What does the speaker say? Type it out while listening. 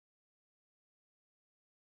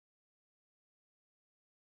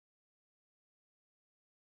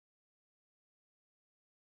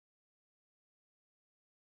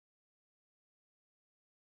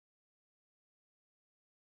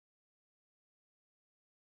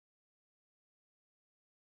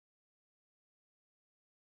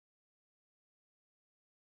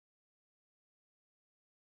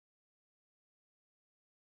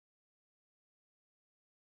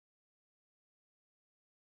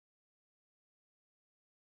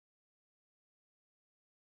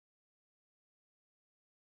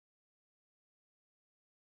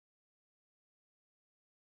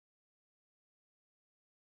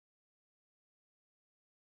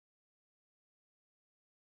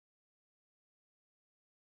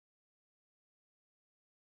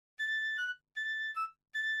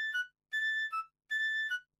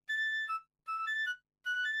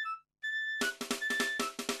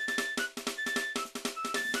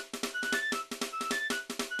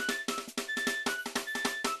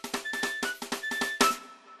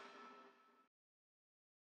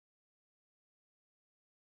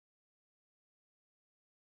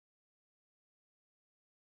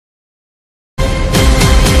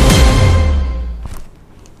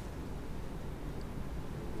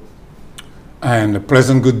and a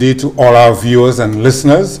pleasant good day to all our viewers and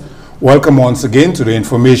listeners. Welcome once again to the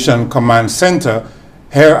Information Command Center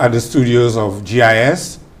here at the studios of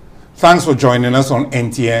GIS. Thanks for joining us on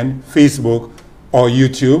NTN, Facebook, or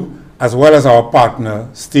YouTube, as well as our partner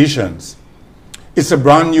stations. It's a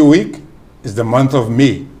brand new week. It's the month of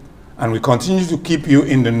May, and we continue to keep you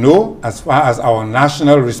in the know as far as our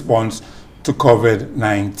national response to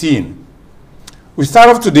COVID-19. We start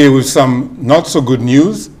off today with some not so good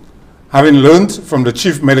news, having learned from the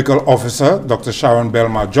Chief Medical Officer, Dr. Sharon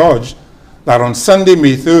Belmar-George, that on Sunday,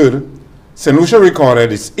 May 3rd, St. Lucia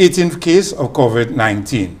recorded its 18th case of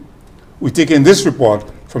COVID-19. We take in this report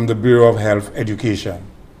from the Bureau of Health Education.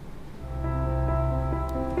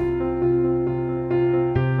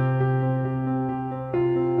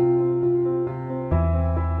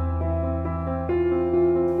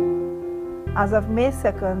 As of May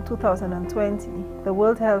 2nd, 2020, the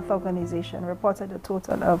World Health Organization reported a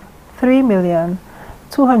total of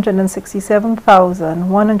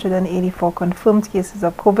 3,267,184 confirmed cases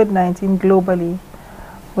of COVID-19 globally,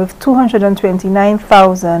 with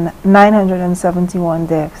 229,971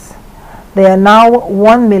 deaths. There are now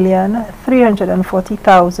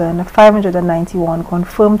 1,340,591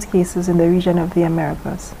 confirmed cases in the region of the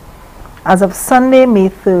Americas. As of Sunday, May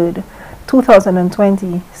 3rd,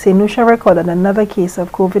 2020, St. Lucia recorded another case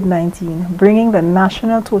of COVID-19, bringing the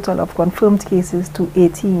national total of confirmed cases to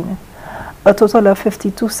 18. A total of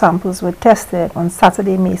 52 samples were tested on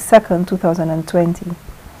Saturday, May 2nd, 2020.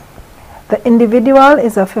 The individual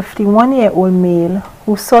is a 51-year-old male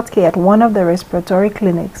who sought care at one of the respiratory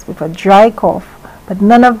clinics with a dry cough, but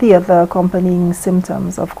none of the other accompanying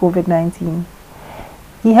symptoms of COVID-19.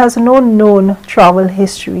 He has no known travel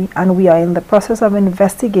history, and we are in the process of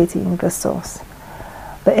investigating the source.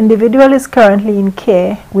 The individual is currently in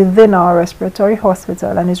care within our respiratory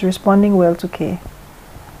hospital and is responding well to care.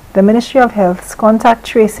 The Ministry of Health's contact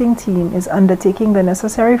tracing team is undertaking the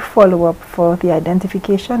necessary follow-up for the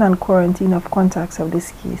identification and quarantine of contacts of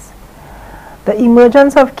this case. The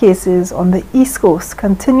emergence of cases on the East Coast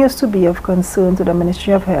continues to be of concern to the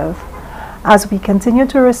Ministry of Health, as we continue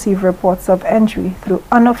to receive reports of entry through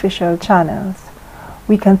unofficial channels.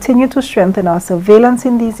 We continue to strengthen our surveillance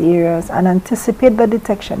in these areas and anticipate the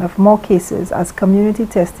detection of more cases as community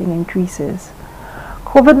testing increases.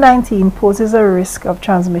 COVID-19 poses a risk of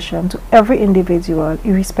transmission to every individual,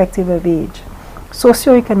 irrespective of age,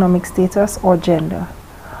 socioeconomic status, or gender.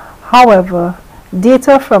 However,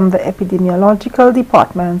 data from the epidemiological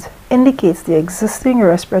department indicates the existing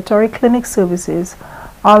respiratory clinic services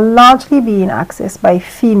are largely being accessed by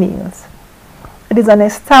females. It is an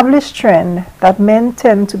established trend that men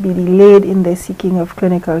tend to be delayed in their seeking of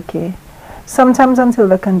clinical care, sometimes until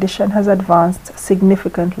the condition has advanced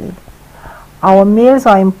significantly. Our males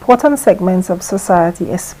are important segments of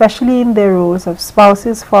society, especially in their roles of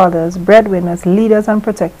spouses, fathers, breadwinners, leaders, and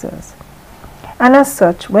protectors. And as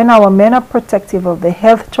such, when our men are protective of their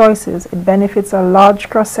health choices, it benefits a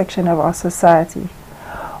large cross-section of our society.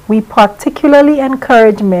 We particularly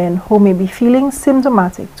encourage men who may be feeling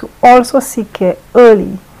symptomatic to also seek care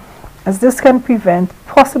early, as this can prevent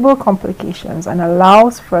possible complications and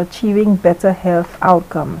allows for achieving better health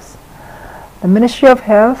outcomes. The Ministry of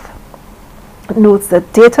Health notes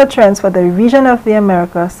that data trends for the region of the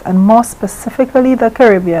Americas, and more specifically the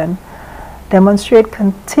Caribbean, demonstrate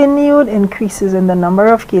continued increases in the number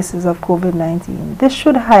of cases of COVID-19. This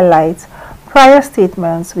should highlight prior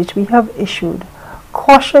statements which we have issued,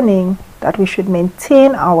 cautioning that we should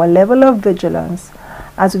maintain our level of vigilance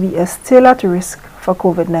as we are still at risk for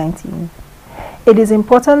COVID-19. It is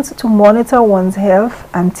important to monitor one's health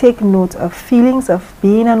and take note of feelings of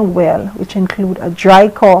being unwell, which include a dry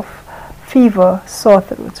cough, fever, sore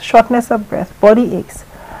throat, shortness of breath, body aches,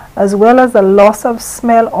 as well as the loss of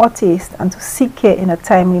smell or taste, and to seek care in a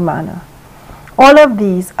timely manner. All of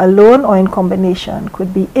these, alone or in combination,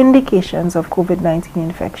 could be indications of COVID-19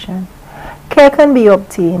 infection. Care can be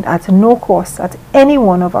obtained at no cost at any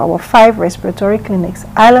one of our 5 respiratory clinics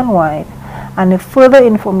island-wide, and if further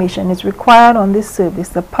information is required on this service,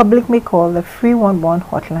 the public may call the 311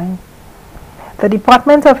 hotline. The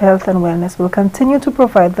Department of Health and Wellness will continue to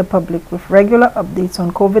provide the public with regular updates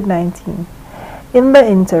on COVID-19. In the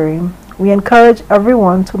interim, we encourage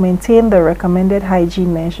everyone to maintain the recommended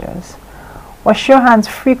hygiene measures. Wash your hands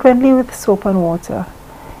frequently with soap and water.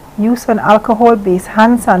 Use an alcohol-based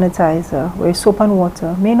hand sanitizer where soap and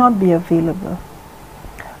water may not be available.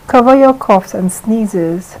 Cover your coughs and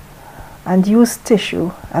sneezes and use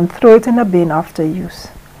tissue and throw it in a bin after use.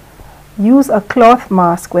 Use a cloth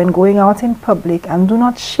mask when going out in public and do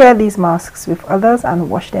not share these masks with others, and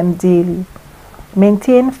wash them daily.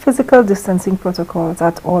 Maintain physical distancing protocols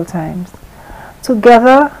at all times.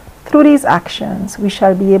 Together, through these actions, we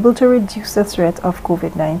shall be able to reduce the threat of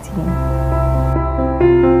COVID-19.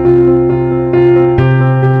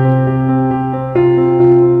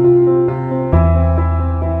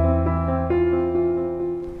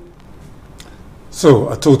 So,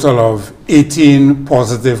 a total of 18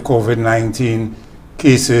 positive COVID-19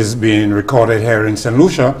 cases being recorded here in St.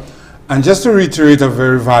 Lucia. And just to reiterate a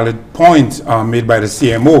very valid point made by the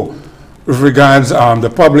CMO with regards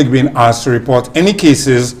the public being asked to report any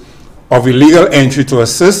cases of illegal entry to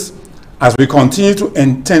assist as we continue to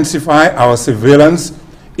intensify our surveillance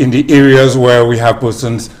in the areas where we have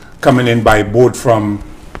persons coming in by boat from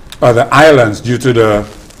other islands due to the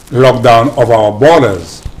lockdown of our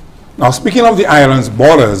borders. Now, speaking of the island's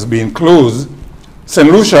borders being closed, St.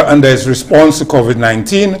 Lucia, under its response to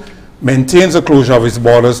COVID-19, maintains the closure of its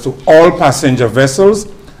borders to all passenger vessels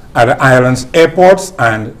at the island's airports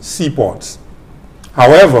and seaports.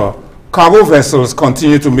 However, cargo vessels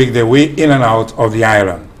continue to make their way in and out of the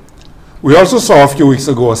island. We also saw a few weeks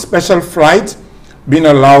ago a special flight being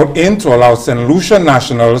allowed in to allow St. Lucia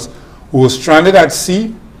nationals who were stranded at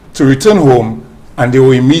sea to return home, and they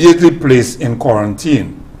were immediately placed in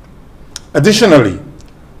quarantine. Additionally,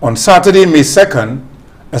 on Saturday, May 2nd,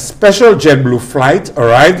 a special JetBlue flight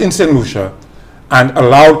arrived in St. Lucia and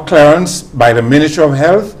allowed clearance by the Ministry of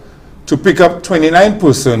Health to pick up 29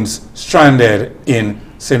 persons stranded in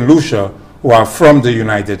St. Lucia who are from the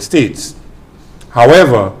United States.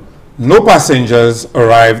 However, no passengers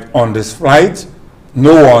arrived on this flight,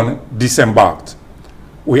 no one disembarked.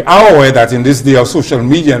 We are aware that in this day of social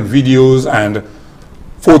media and videos and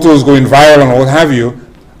photos going viral and what have you,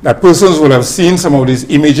 that persons will have seen some of these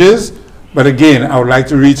images, but again, I would like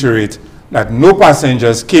to reiterate that no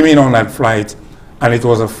passengers came in on that flight, and it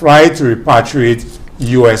was a flight to repatriate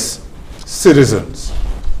U.S. citizens.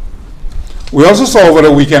 We also saw over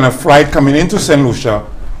the weekend a flight coming into St. Lucia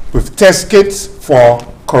with test kits for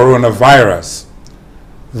coronavirus.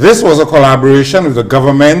 This was a collaboration with the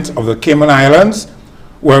government of the Cayman Islands,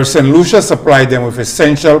 where St. Lucia supplied them with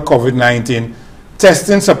essential COVID-19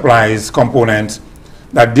 testing supplies components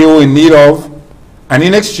that they were in need of, and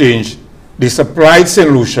in exchange, they supplied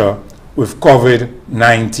St. Lucia with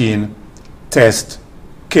COVID-19 test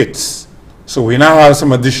kits. So we now have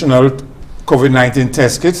some additional COVID-19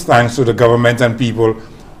 test kits thanks to the government and people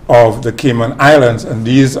of the Cayman Islands, and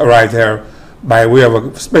these arrived here by way of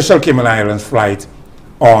a special Cayman Islands flight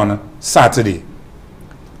on Saturday.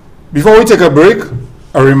 Before we take a break,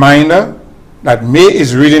 a reminder that May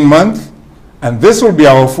is Reading Month, and this will be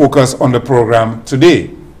our focus on the program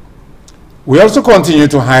today. We also continue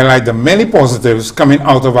to highlight the many positives coming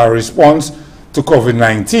out of our response to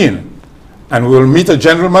COVID-19. And we will meet a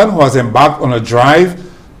gentleman who has embarked on a drive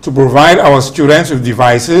to provide our students with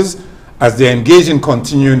devices as they engage in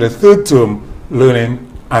continuing the third term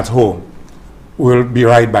learning at home. We'll be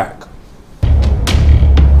right back.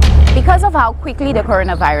 Because of how quickly the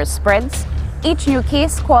coronavirus spreads, each new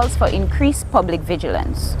case calls for increased public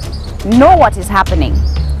vigilance. Know what is happening,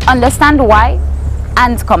 understand why,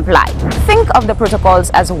 and comply. Think of the protocols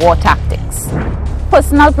as war tactics.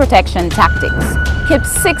 Personal protection tactics. Keep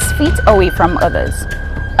 6 feet away from others.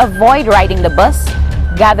 Avoid riding the bus,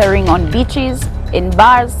 gathering on beaches, in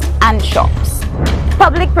bars, and shops.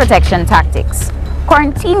 Public protection tactics.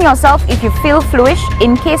 Quarantine yourself if you feel fluish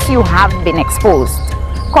in case you have been exposed.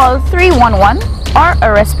 Call 311 or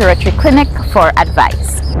a respiratory clinic for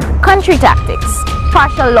advice. Country tactics.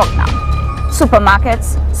 Partial lockdown.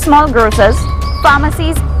 Supermarkets, small grocers,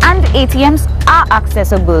 pharmacies, and ATMs are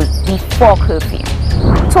accessible before curfew.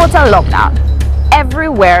 Total lockdown.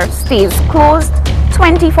 Everywhere stays closed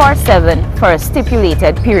 24/7 for a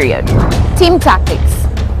stipulated period. Team tactics.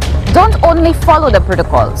 Don't only follow the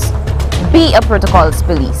protocols, be a protocols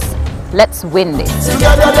police. Let's win this.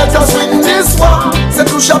 Together let us win this war. St.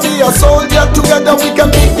 Lucia be a soldier. Together we can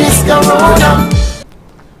beat this corona.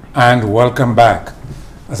 And welcome back.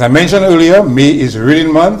 As I mentioned earlier, May is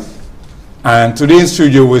Reading Month, and today in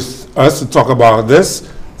studio with us to talk about this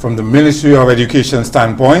from the Ministry of Education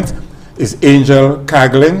standpoint is Angel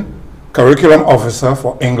Caglin, Curriculum Officer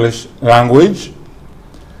for English Language.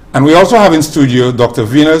 And we also have in studio Dr.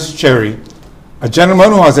 Venus Cherry, a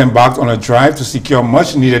gentleman who has embarked on a drive to secure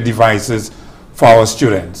much needed devices for our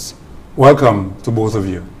students. Welcome to both of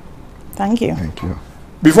you. Thank you. Thank you.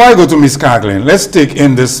 Before I go to Ms. Caglin, let's take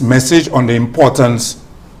in this message on the importance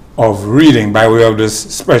of reading by way of this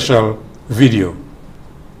special video.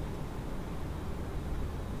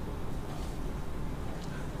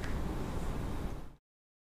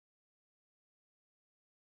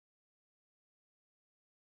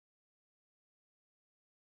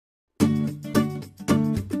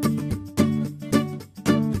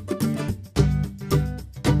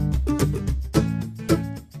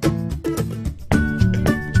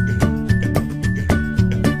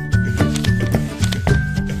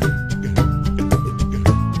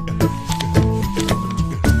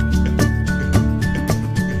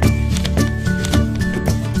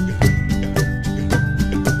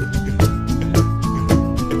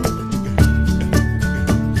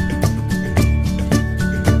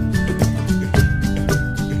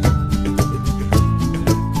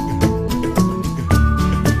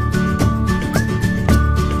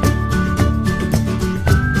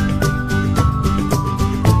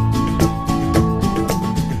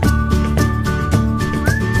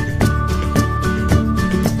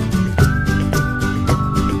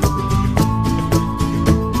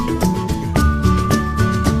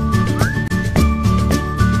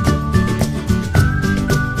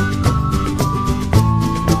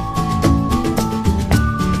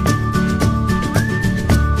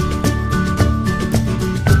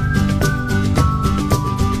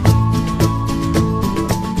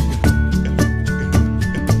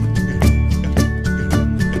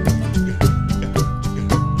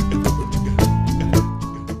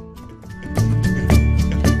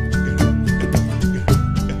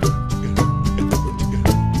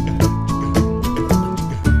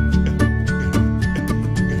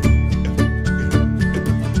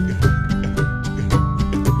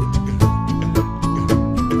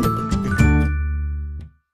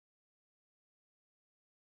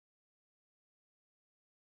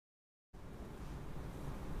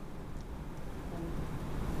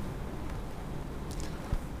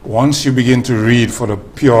 once you begin to read for the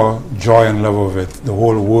pure joy and love of it, the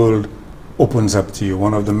whole world opens up to you.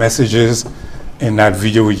 One of the messages in that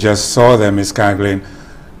video we just saw there, Ms. Caglin.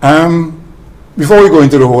 Before we go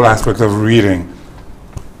into the whole aspect of reading,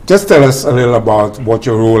 just tell us a little about what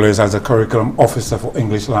your role is as a curriculum officer for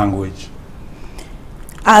English language.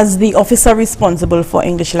 As the officer responsible for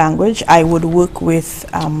English language, I would work with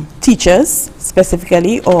teachers,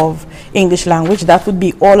 specifically of English language. That would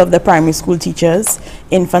be all of the primary school teachers,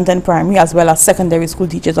 infant and primary, as well as secondary school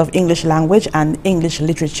teachers of English language and English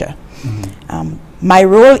literature. My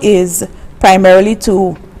role is primarily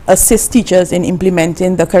to assist teachers in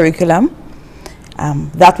implementing the curriculum.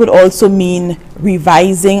 That would also mean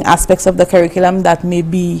revising aspects of the curriculum that may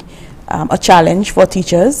be a challenge for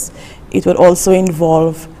teachers. It would also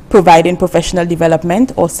involve providing professional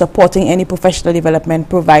development or supporting any professional development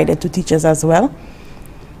provided to teachers as well.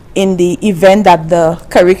 In the event that the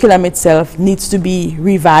curriculum itself needs to be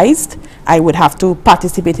revised, I would have to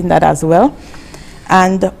participate in that as well.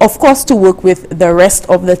 And of course, to work with the rest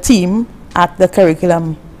of the team at the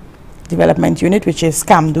Curriculum Development Unit, which is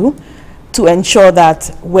CAMDU, to ensure that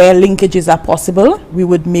where linkages are possible, we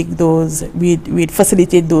would make those, we'd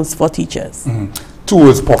facilitate those for teachers. Two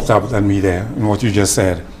words popped up at me there in what you just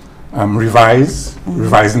said.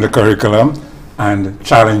 Revising the curriculum, and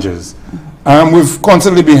challenges. We've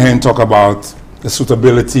constantly been hearing talk about the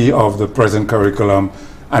suitability of the present curriculum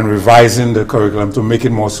and revising the curriculum to make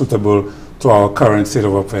it more suitable to our current state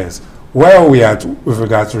of affairs. Where are we at with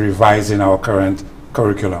regard to revising our current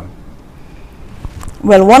curriculum?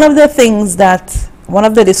 Well, one of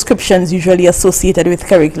the descriptions usually associated with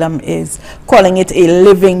curriculum is calling it a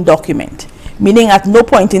living document, meaning at no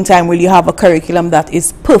point in time will you have a curriculum that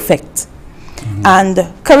is perfect. And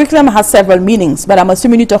curriculum has several meanings, but I'm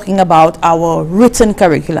assuming you're talking about our written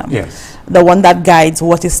curriculum, yes, the one that guides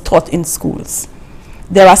what is taught in schools.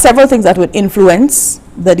 There are several things that would influence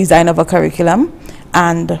the design of a curriculum,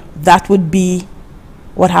 and that would be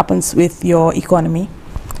what happens with your economy,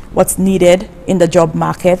 what's needed in the job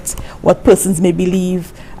market, what persons may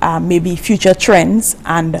believe maybe future trends,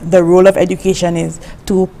 and the role of education is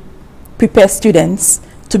to prepare students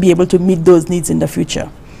to be able to meet those needs in the future.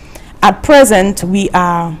 At present,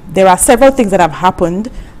 there are several things that have happened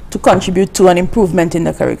to contribute to an improvement in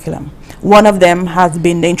the curriculum. One of them has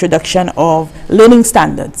been the introduction of learning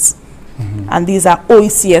standards. And these are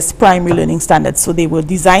OECS primary learning standards. So they were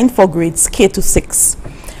designed for grades K to 6.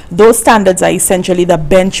 Those standards are essentially the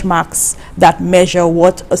benchmarks that measure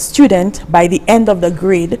what a student by the end of the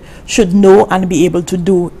grade should know and be able to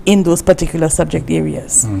do in those particular subject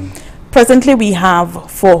areas. Presently, we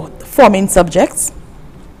have four main subjects: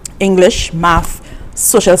 English, math,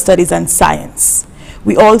 social studies, and science.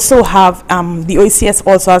 We also have, the OECS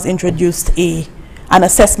also has introduced an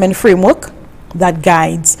assessment framework that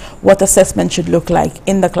guides what assessment should look like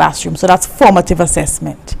in the classroom. So that's formative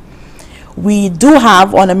assessment. We do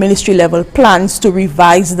have, on a ministry level, plans to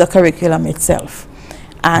revise the curriculum itself.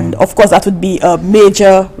 And of course, that would be a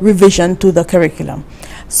major revision to the curriculum.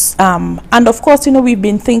 And of course, you know, we've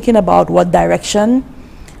been thinking about what direction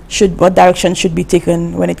should be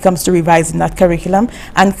taken when it comes to revising that curriculum.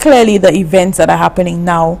 And clearly the events that are happening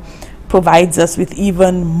now provides us with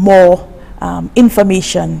even more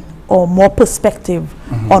information or more perspective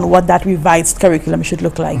on what that revised curriculum should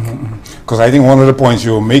look like. Because I think one of the points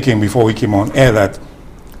you were making before we came on air, that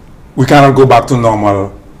we cannot go back to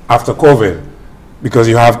normal after COVID, because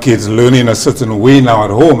you have kids learning a certain way now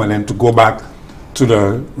at home, and then to go back to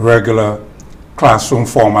the regular classroom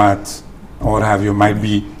format or what have you might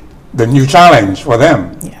be the new challenge for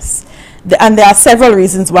them. Yes. And there are several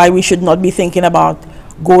reasons why we should not be thinking about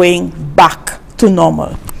going back to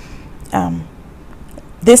normal.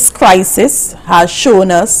 This crisis has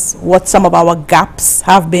shown us what some of our gaps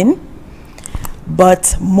have been,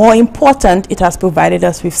 but more important, it has provided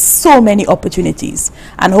us with so many opportunities.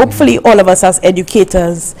 And hopefully all of us as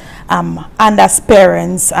educators and as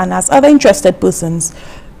parents and as other interested persons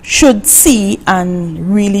should see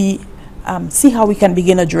and really see how we can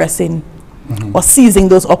begin addressing or seizing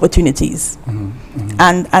those opportunities.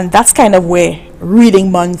 And that's kind of where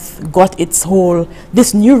Reading Month got its whole,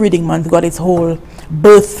 this new Reading Month got its whole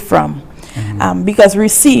birth from. Because we're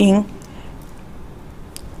seeing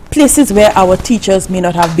places where our teachers may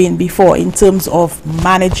not have been before in terms of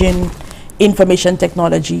managing information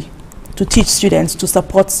technology to teach students, to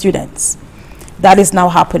support students. That is now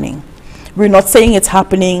happening. We're not saying it's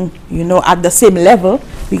happening, you know, at the same level,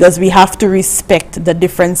 because we have to respect the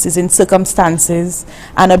differences in circumstances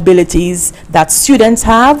and abilities that students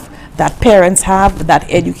have, that parents have, that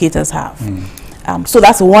educators have. So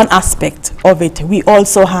that's one aspect of it. We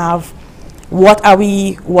also have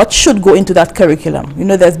what should go into that curriculum? You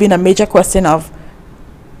know, there's been a major question of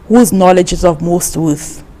whose knowledge is of most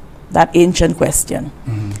worth, that ancient question.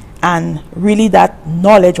 And really that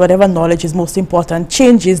knowledge, whatever knowledge is most important,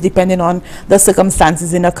 changes depending on the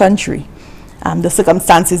circumstances in a country, the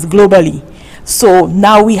circumstances globally. So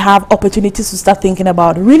now we have opportunities to start thinking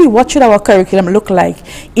about really what should our curriculum look like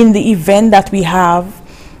in the event that we have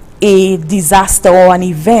a disaster or an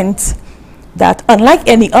event that, unlike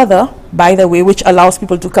any other, by the way, which allows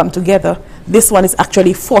people to come together, this one is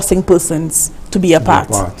actually forcing persons to be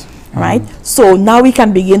apart. Right? So now we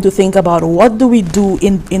can begin to think about what do we do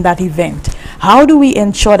in that event? How do we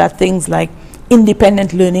ensure that things like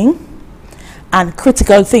independent learning and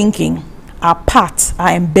critical thinking are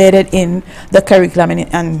embedded in the curriculum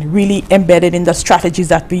and really embedded in the strategies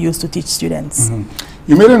that we use to teach students?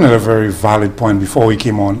 You made another very valid point before we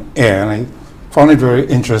came on air, and I found it very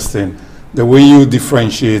interesting, the way you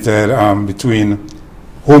differentiated between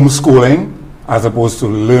homeschooling as opposed to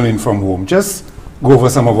learning from home. Just go over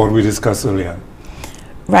some of what we discussed earlier.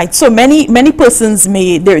 Right. So many persons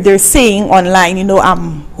they're saying online, you know,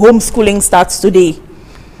 homeschooling starts today.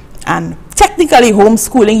 And technically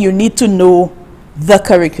homeschooling, you need to know the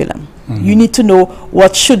curriculum. You need to know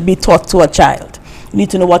what should be taught to a child. You need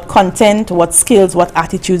to know what content, what skills, what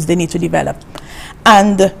attitudes they need to develop.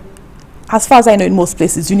 And as far as I know, in most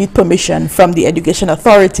places, you need permission from the education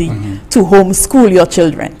authority to homeschool your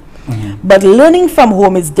children. But learning from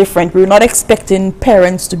home is different. We're not expecting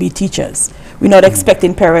parents to be teachers. We're not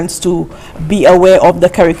expecting parents to be aware of the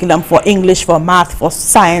curriculum for English, for math, for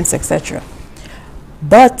science, etc.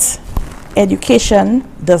 But education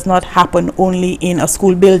does not happen only in a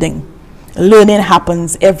school building. Learning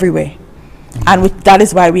happens everywhere. And that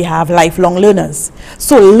is why we have lifelong learners.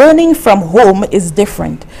 So learning from home is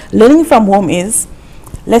different. Learning from home is,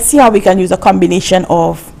 let's see how we can use a combination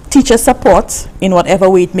of teacher support in whatever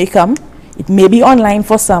way it may come. It may be online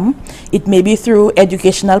for some. It may be through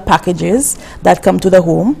educational packages that come to the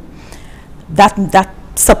home. That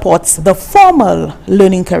supports the formal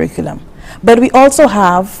learning curriculum. But we also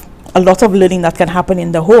have a lot of learning that can happen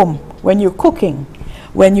in the home when you're cooking,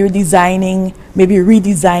 when you're designing, maybe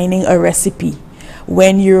redesigning a recipe,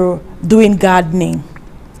 when you're doing gardening,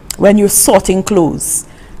 when you're sorting clothes.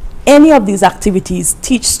 Any of these activities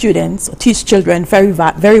teach students, or teach children very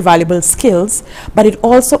valuable skills, but it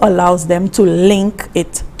also allows them to link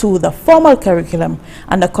it to the formal curriculum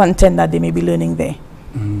and the content that they may be learning there.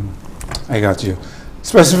 I got you.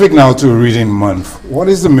 Specific now to Reading Month, what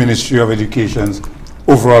is the Ministry of Education's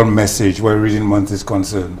overall message where Reading Month is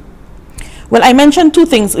concerned? Well, I mentioned two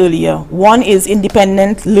things earlier. One is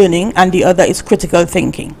independent learning and the other is critical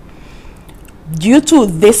thinking. Due to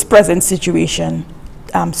this present situation,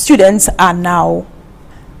 students are now,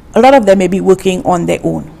 a lot of them may be working on their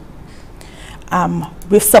own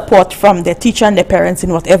with support from their teacher and their parents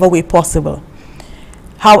in whatever way possible.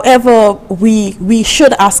 However, we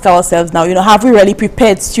should ask ourselves now, you know, have we really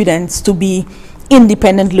prepared students to be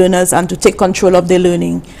independent learners and to take control of their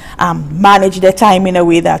learning, manage their time in a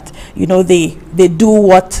way that, you know, they do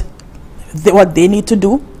what they need to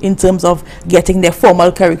do in terms of getting their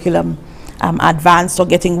formal curriculum advanced or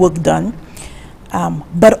getting work done.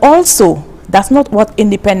 But also, that's not what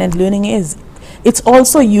independent learning is. It's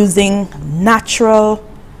also using natural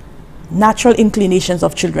inclinations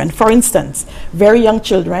of children. For instance, very young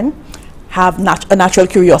children have a natural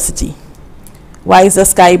curiosity. Why is the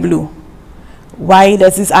sky blue? Why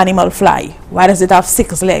does this animal fly? Why does it have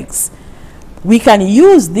 6 legs? We can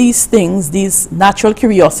use these things, these natural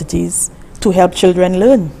curiosities, to help children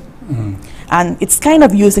learn. And it's kind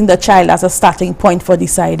of using the child as a starting point for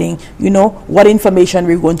deciding, you know, what information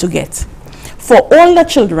we're going to get. For all the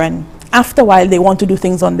children, after a while, they want to do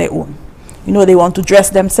things on their own. You know, they want to dress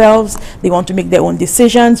themselves. They want to make their own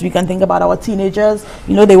decisions. We can think about our teenagers.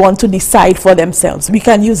 You know, they want to decide for themselves. We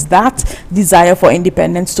can use that desire for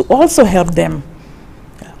independence to also help them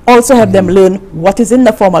learn what is in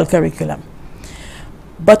the formal curriculum.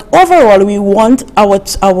 But overall, we want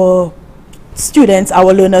our students,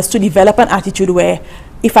 our learners, to develop an attitude where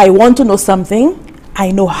if I want to know something,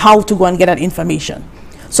 I know how to go and get that information.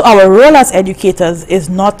 So our role as educators is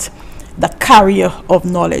not the carrier of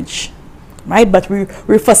knowledge, right? But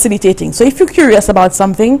we're facilitating. So if you're curious about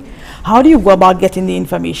something, how do you go about getting the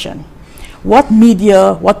information? What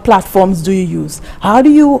media, what platforms do you use? How do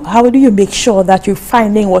you make sure that you're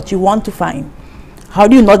finding what you want to find? How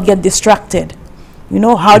do you not get distracted? You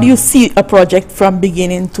know, how do you see a project from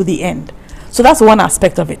beginning to the end? So that's one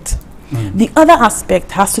aspect of it. The other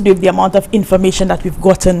aspect has to do with the amount of information that we've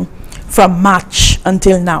gotten from March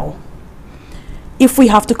until now. If we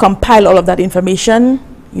have to compile all of that information,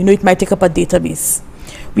 You know, it might take up a database.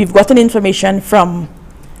 We've gotten information from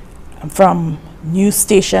news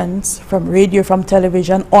stations, from radio, from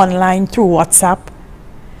television, online, through WhatsApp.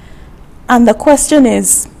 And the question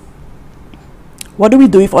is, what do we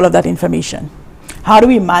do with all of that information? How do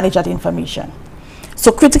we manage that information?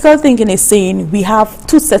 So critical thinking is saying we have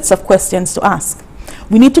two sets of questions to ask.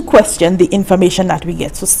 We need to question the information that we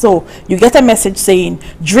get. So you get a message saying,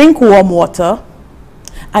 drink warm water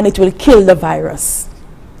and it will kill the virus.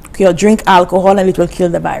 Okay, or drink alcohol and it will kill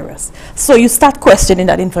the virus. So you start questioning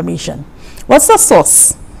that information. What's the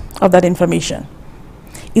source of that information?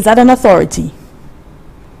 Is that an authority?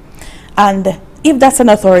 And if that's an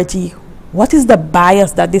authority, what is the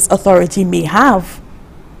bias that this authority may have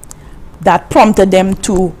that prompted them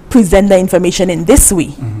to present the information in this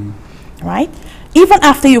way? Right? Even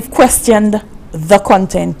after you've questioned the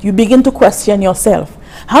content, you begin to question yourself.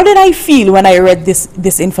 How did I feel when I read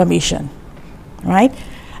this information? Right?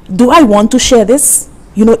 Do I want to share this?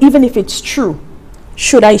 You know, even if it's true,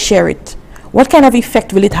 should I share it? What kind of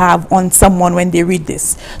effect will it have on someone when they read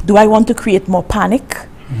this? Do I want to create more panic?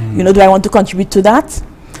 You know, do I want to contribute to that?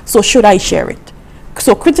 So should I share it?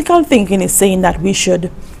 So critical thinking is saying that we should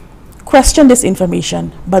question this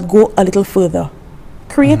information, but go a little further.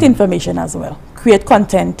 Create information as well. Create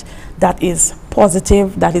content that is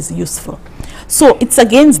positive, that is useful. So it's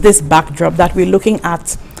against this backdrop that we're looking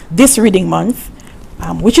at this reading month,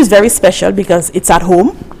 which is very special because it's at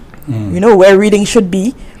home, you know, where reading should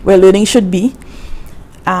be, where learning should be.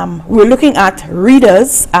 We're looking at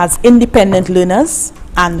readers as independent learners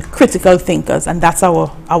and critical thinkers, and that's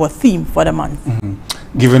our theme for the month.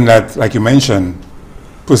 Given that, like you mentioned,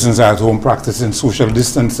 persons are at home practicing social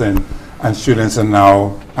distancing and students are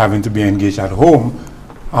now having to be engaged at home,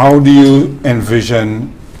 how do you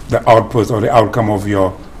envision the output or the outcome of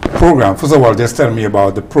your program? First of all, just tell me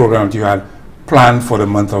about the program that you had planned for the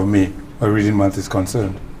month of May, where Reading Month is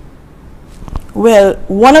concerned. Well,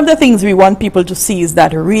 one of the things we want people to see is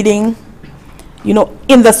that reading, you know,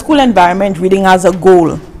 in the school environment, reading has a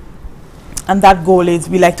goal. And that goal is,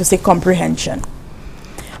 we like to say, comprehension.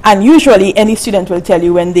 And usually, any student will tell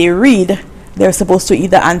you when they read, they're supposed to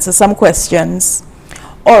either answer some questions,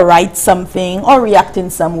 or write something, or react in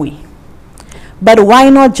some way. But why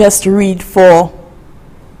not just read to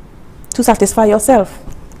satisfy yourself,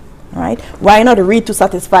 right? Why not read to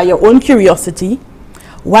satisfy your own curiosity?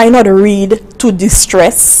 Why not read to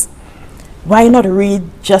distress? Why not read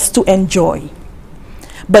just to enjoy?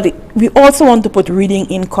 But we also want to put reading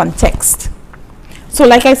in context. So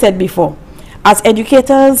like I said before, as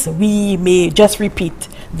educators, we may just repeat,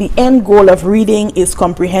 the end goal of reading is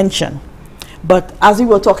comprehension. But as we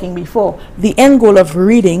were talking before, the end goal of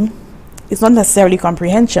reading is not necessarily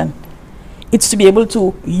comprehension. It's to be able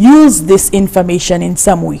to use this information in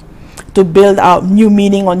some way, to build out new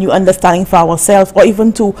meaning or new understanding for ourselves, or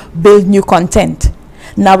even to build new content.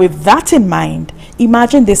 Now, with that in mind,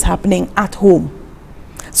 imagine this happening at home.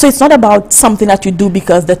 So it's not about something that you do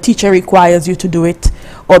because the teacher requires you to do it,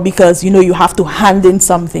 or because, you know, you have to hand in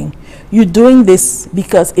something. You're doing this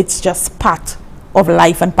because it's just part of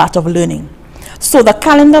life and part of learning. So the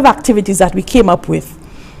calendar of activities that we came up with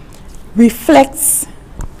reflects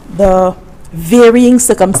the varying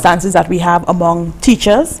circumstances that we have among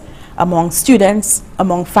teachers, among students,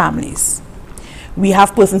 among families. We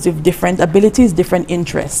have persons with different abilities, different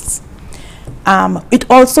interests. It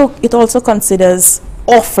also considers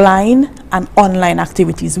offline and online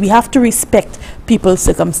activities. We have to respect people's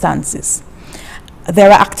circumstances.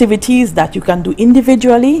 There are activities that you can do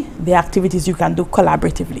individually. There are activities you can do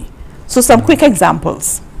collaboratively. So some quick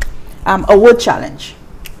examples. A word challenge.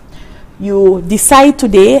 You decide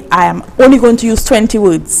today, I am only going to use 20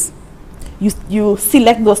 words. You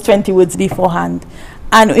select those 20 words beforehand.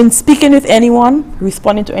 And in speaking with anyone,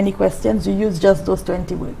 responding to any questions, you use just those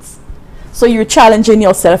 20 words. So you're challenging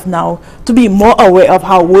yourself now to be more aware of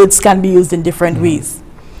how words can be used in different ways.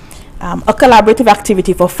 A collaborative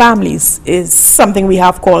activity for families is something we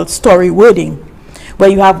have called story wording, where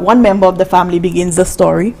you have one member of the family begins the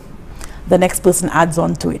story, the next person adds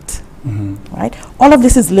on to it. Right? All of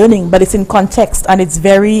this is learning, but it's in context and it's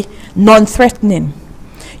very non-threatening.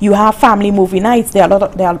 You have family movie nights. There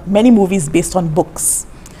are many movies based on books.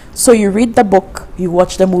 So you read the book, you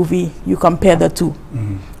watch the movie, you compare the two,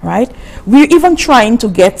 right? We're even trying to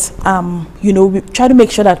get, we try to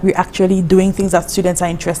make sure that we're actually doing things that students are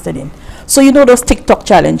interested in. So you know those TikTok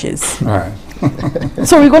challenges. Right.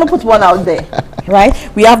 So we're going to put one out there, right?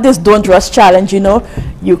 We have this Don't Rush challenge, you know.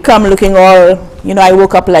 you come looking all, I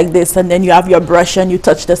woke up like this, and then you have your brush and you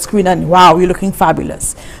touch the screen and wow, you're looking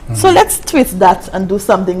fabulous. So let's twist that and do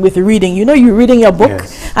something with reading. You're reading your book,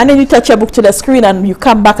 and then you touch your book to the screen and you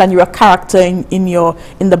come back and you're a character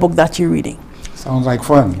in the book that you're reading. Sounds like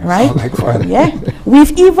fun. Right? Sounds like fun. Yeah.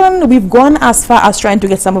 We've gone as far as trying to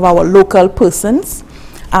get some of our local persons.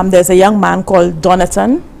 There's a young man called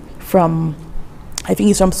Donatan from, I think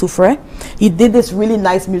he's from Soufre. He did this really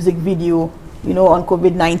nice music video, on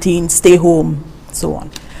COVID-19, stay home, so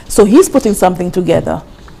on. So he's putting something together.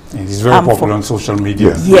 And he's very popular on social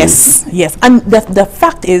media. Yes. And the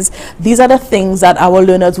fact is, these are the things that our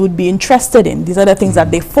learners would be interested in. These are the things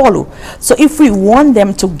that they follow. So if we want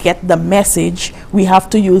them to get the message, we have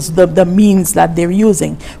to use the means that they're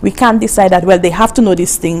using. We can't decide that, well, they have to know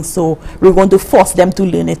these things, so we're going to force them to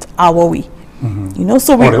learn it our way.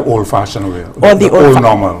 So or the old-fashioned way. Or the old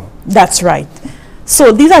normal. That's right.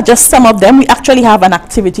 So these are just some of them. We actually have an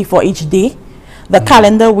activity for each day. The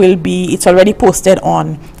calendar it's already posted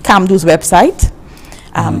on CAMDU's website.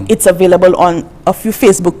 It's available on a few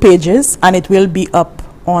Facebook pages, and it will be up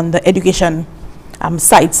on the education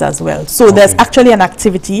sites as well. So there's actually an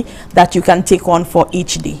activity that you can take on for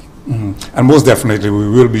each day. And most definitely, we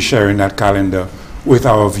will be sharing that calendar with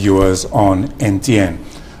our viewers on NTN.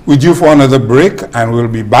 We're due for another break, and we'll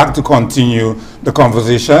be back to continue the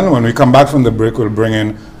conversation. When we come back from the break, we'll bring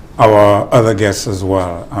in our other guests as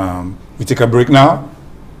well. We take a break now.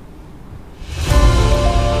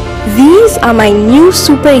 These are my new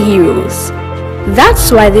superheroes. That's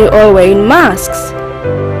why they're all wearing masks.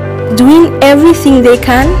 Doing everything they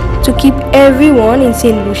can to keep everyone in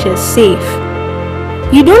St. Lucia safe.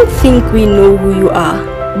 You don't think we know who you are,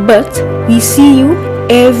 but we see you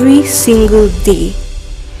every single day.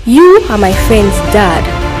 You are my friend's dad,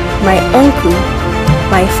 my uncle,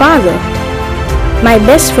 my father, my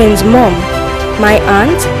best friend's mom, my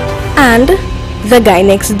aunt, and the guy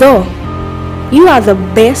next door. You are the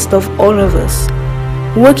best of all of us,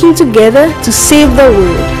 working together to save the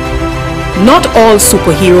world. Not all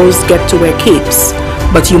superheroes get to wear capes,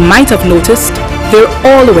 but you might have noticed they're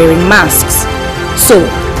all wearing masks. So,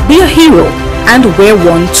 be a hero and wear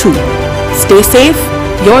one too. Stay safe,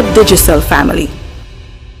 your Digicel family.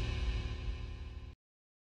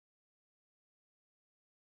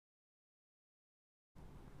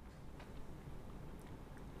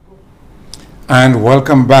 And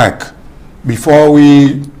welcome back. Before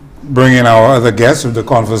we bring in our other guests with the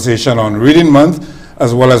conversation on Reading Month,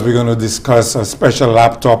 as well as we're going to discuss a special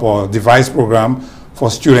laptop or device program for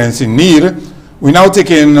students in need, we now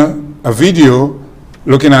take in a video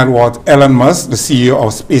looking at what Elon Musk, the CEO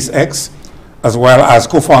of SpaceX, as well as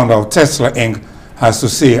co-founder of Tesla Inc., has to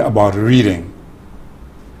say about reading.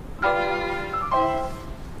 I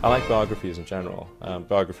like biographies in general.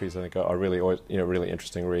 Biographies, I think, are really, really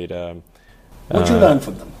interesting read. What do you learn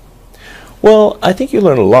from them? Well, I think you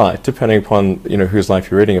learn a lot, depending upon whose life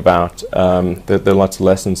you're reading about. There are lots of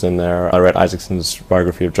lessons in there. I read Isaacson's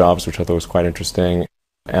biography of Jobs, which I thought was quite interesting,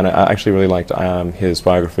 and I actually really liked his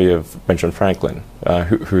biography of Benjamin Franklin,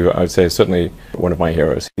 who I would say is certainly one of my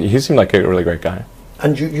heroes. He seemed like a really great guy.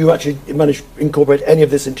 And you actually managed to incorporate any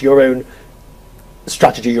of this into your own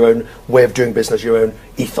strategy, your own way of doing business, your own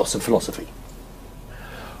ethos and philosophy?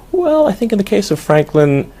 Well, I think in the case of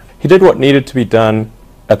Franklin, he did what needed to be done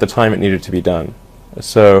at the time it needed to be done.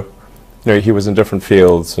 So, he was in different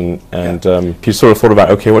fields, and he sort of thought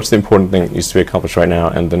about, okay, what's the important thing that needs to be accomplished right now,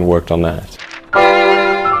 and then worked on that.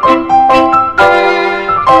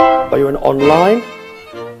 Are you an online,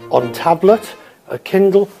 on tablet, a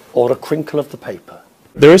Kindle, or a crinkle of the paper?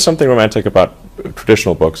 There is something romantic about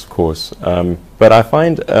traditional books, of course, but I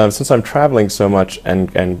find since I'm traveling so much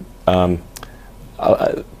that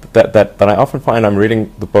I often find I'm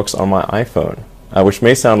reading the books on my iPhone, which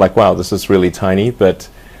may sound like, wow, this is really tiny, but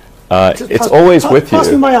it's always with you.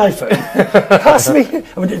 Pass me my iPhone. Pass me.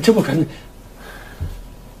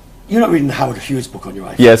 You're not reading a Howard Hughes book on your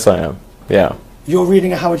iPhone? Yes, I am. Yeah. You're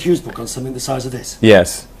reading a Howard Hughes book on something the size of this?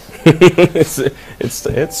 Yes.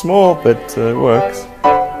 it's small, but it works.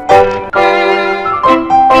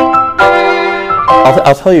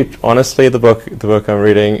 I'll tell you honestly, the book I'm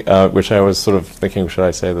reading, which I was sort of thinking, should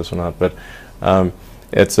I say this or not? But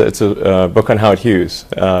it's a book on Howard Hughes,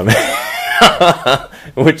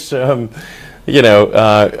 which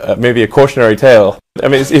maybe a cautionary tale. I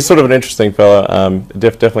mean, he's sort of an interesting fellow.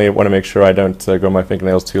 Definitely want to make sure I don't grow my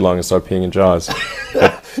fingernails too long and start peeing in jars.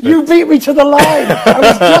 You beat me to the line. I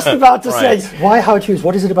was just about to say, why Howard Hughes?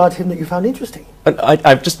 What is it about him that you found interesting?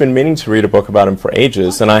 I've just been meaning to read a book about him for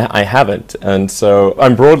ages, and I haven't. And so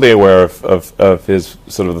I'm broadly aware of his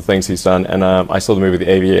sort of the things he's done. And I saw the movie The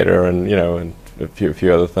Aviator, and a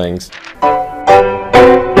few other things.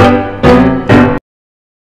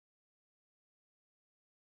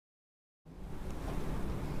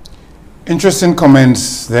 Interesting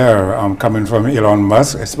comments there coming from Elon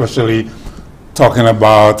Musk, especially talking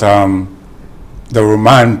about the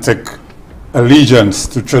romantic allegiance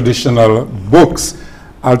to traditional books.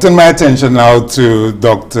 I'll turn my attention now to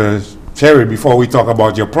Dr. Cherry before we talk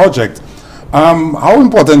about your project. How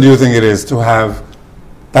important do you think it is to have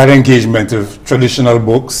that engagement with traditional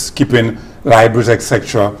books, keeping libraries,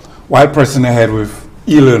 etc., while pressing ahead with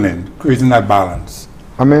e-learning, creating that balance?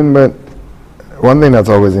 I mean, but one thing that's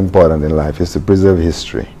always important in life is to preserve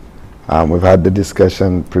history. We've had the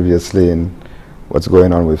discussion previously in what's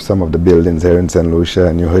going on with some of the buildings here in St. Lucia,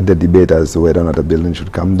 and you heard the debate as to whether or not a building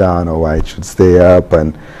should come down or why it should stay up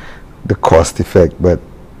and the cost effect. But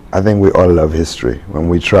I think we all love history. When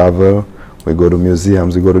we travel, we go to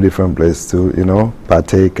museums, we go to different places to, you know,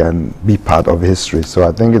 partake and be part of history. So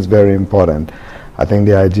I think it's very important. I think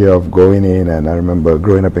the idea of going in, and I remember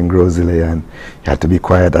growing up in Grosley, and you had to be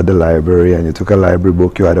quiet at the library, and you took a library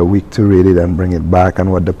book, you had a week to read it and bring it back,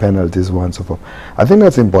 and what the penalties were and so forth. I think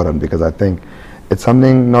that's important because I think it's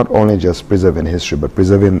something not only just preserving history, but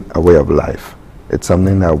preserving a way of life. It's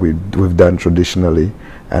something that we've done traditionally,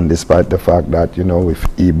 and despite the fact that, you know,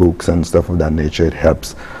 with e-books and stuff of that nature, it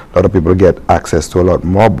helps a lot of people get access to a lot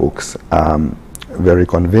more books very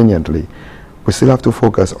conveniently. We still have to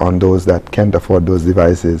focus on those that can't afford those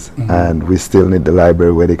devices, and we still need the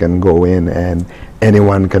library where they can go in and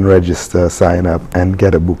anyone can register, sign up, and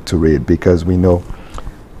get a book to read, because we know,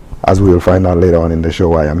 as we will find out later on in the show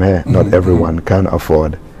why I'm here, not everyone can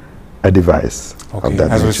afford a device of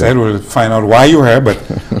that As nature. we said, we'll find out why you're here, but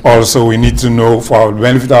also we need to know, for the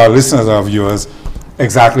benefit of our listeners, our viewers,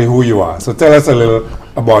 exactly who you are. So tell us a little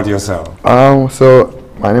about yourself. So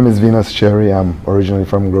my name is Venus Cherry. I'm originally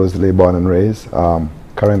from Grosley, born and raised.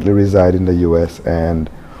 Currently reside in the U.S. and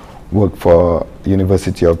work for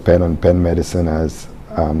University of Penn and Penn Medicine as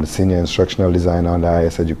the senior instructional designer on the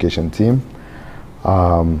IS education team.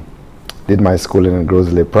 Did my schooling in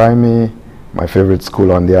Grosley Primary. My favorite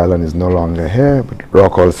school on the island is no longer here, but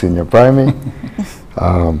Rockhall Senior Primary.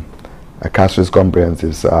 A Castries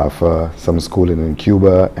Comprehensive for some schooling in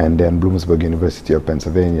Cuba, and then Bloomsburg University of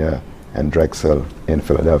Pennsylvania and Drexel in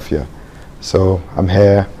Philadelphia. So I'm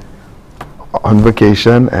here on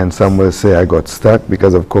vacation, and some will say I got stuck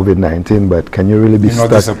because of COVID-19, but can you really be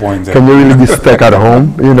stuck? Can you really be stuck at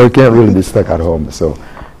home? You know, you can't really be stuck at home. So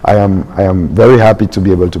I am very happy to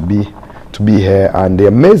be able to be here, and the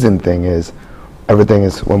amazing thing is everything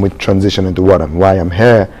is when we transition into why I'm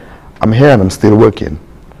here and I'm still working.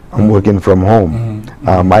 I'm working from home.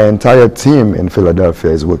 My entire team in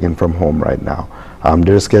Philadelphia is working from home right now.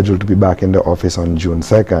 They're scheduled to be back in the office on June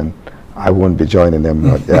 2nd. I won't be joining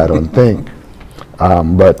them, I don't think.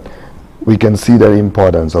 But we can see the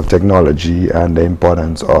importance of technology and the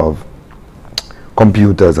importance of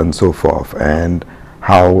computers and so forth, and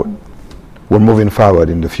how we're moving forward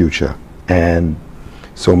in the future. And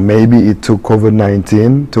so maybe it took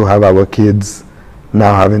COVID-19 to have our kids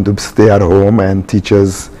now having to stay at home, and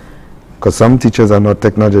teachers, because some teachers are not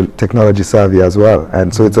technology savvy as well,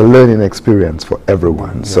 and so it's a learning experience for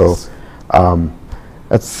everyone. Yes. So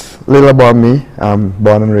that's a little about me. I'm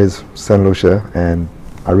born and raised St. Lucia, and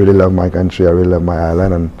I really love my country, I really love my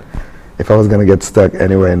island, and if I was going to get stuck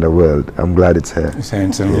anywhere in the world, I'm glad it's here. It's here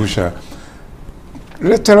in St. Lucia.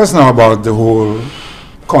 Tell us now about the whole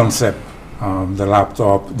concept, the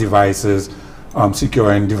laptop devices,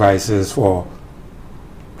 securing devices for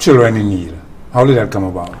children in need. How did that come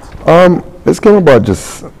about? This came about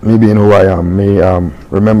just me being who I am.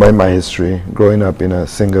 Remember in my history, growing up in a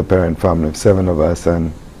single parent family of 7 of us,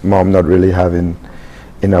 and mom not really having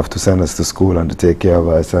enough to send us to school and to take care of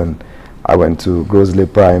us. And I went to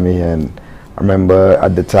Grosley Primary, and I remember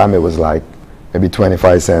at the time it was like maybe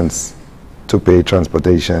 25 cents to pay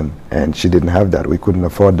transportation, and she didn't have that. We couldn't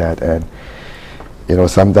afford that. And you know,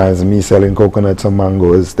 sometimes me selling coconuts and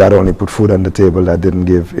mangoes, that only put food on the table, that didn't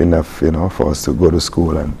give enough, you know, for us to go to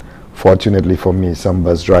school. And fortunately for me, some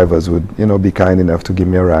bus drivers would, you know, be kind enough to give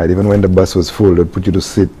me a ride. Even when the bus was full, they'd put you to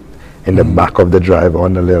sit in the back of the driver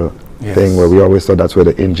on the little thing where we always thought that's where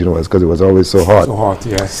the engine was, because it was always so hot. So hot,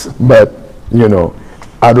 yes. But, you know,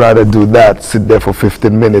 I'd rather do that, sit there for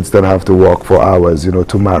 15 minutes than have to walk for hours, you know,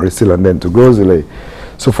 to Marysville and then to Grosley.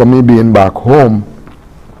 So for me being back home,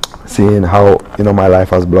 seeing how, you know, my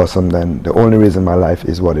life has blossomed, and the only reason my life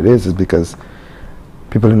is what it is because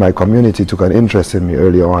people in my community took an interest in me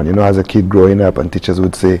early on. You know, as a kid growing up, and teachers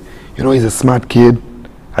would say, you know, he's a smart kid,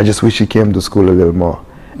 I just wish he came to school a little more.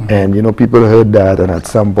 And, you know, people heard that, and at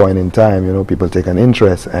some point in time, you know, people take an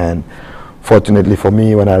interest. And Fortunately for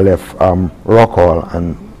me, when I left Rock Hall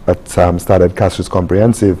and started Castries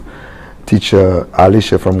Comprehensive, teacher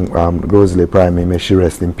Alicia from Grosley Primary, may she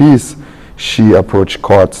rest in peace, she approached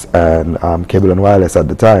Courts and Cable and Wireless at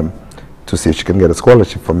the time to see if she can get a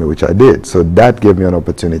scholarship for me, which I did. So that gave me an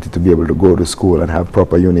opportunity to be able to go to school and have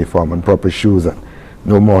proper uniform and proper shoes, and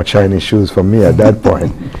no more Chinese shoes for me at that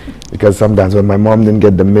point. Because sometimes when my mom didn't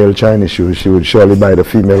get the male Chinese shoes, she would surely buy the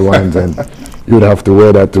female ones, and you'd have to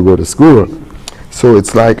wear that to go to school. So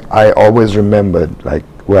it's like I always remembered like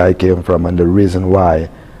where I came from and the reason why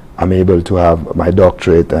I'm able to have my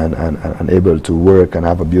doctorate and able to work and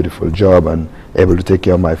have a beautiful job and able to take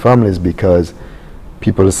care of my families, because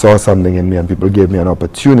people saw something in me and people gave me an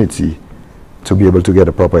opportunity to be able to get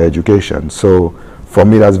a proper education. So for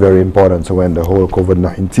me, that's very important. So when the whole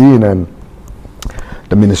COVID-19 and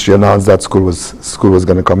the ministry announced that school was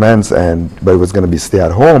going to commence, but it was going to be stay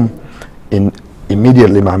at home,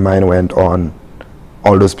 immediately my mind went on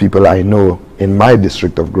all those people I know in my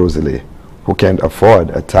district of Grosley who can't afford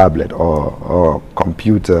a tablet or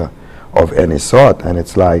computer of any sort. And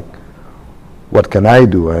it's like, what can I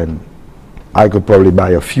do? And I could probably buy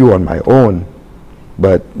a few on my own,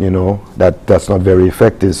 but you know, that's not very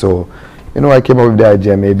effective. So, you know, I came up with the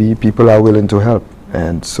idea, maybe people are willing to help.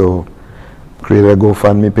 And so created a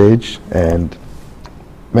GoFundMe page, and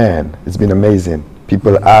man, it's been amazing.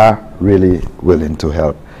 People are really willing to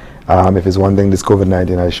help. If it's one thing this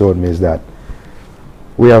COVID-19 has showed me, is that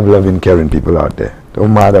we have loving, caring people out there. No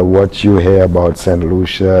matter what you hear about St.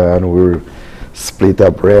 Lucia and we're split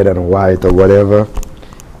up red and white or whatever,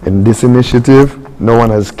 in this initiative, no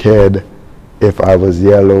one has cared if I was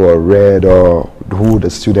yellow or red or who the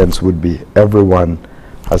students would be. Everyone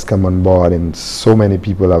has come on board, and so many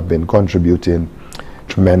people have been contributing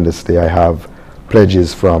tremendously. I have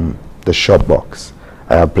pledges from the shop box.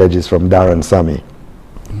 I have pledges from Darren Sammy.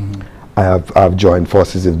 I've joined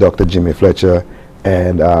forces with Dr. Jimmy Fletcher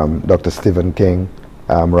and Dr. Stephen King,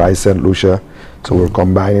 Rise St. Lucia. So we're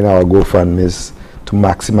combining our GoFundMes to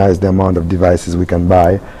maximize the amount of devices we can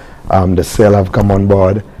buy. The Cell have come on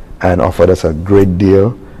board and offered us a great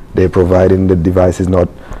deal. They're providing the devices not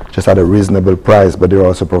just at a reasonable price, but they're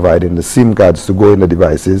also providing the SIM cards to go in the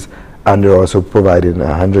devices, and they're also providing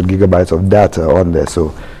 100 gigabytes of data on there.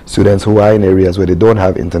 So students who are in areas where they don't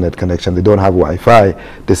have internet connection, they don't have Wi-Fi,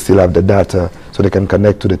 they still have the data so they can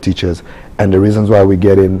connect to the teachers. And the reasons why we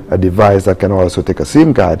get in a device that can also take a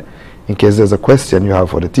SIM card, in case there's a question you have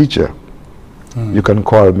for the teacher, you can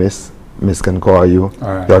call Miss can call you,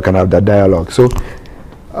 you can have that dialogue. So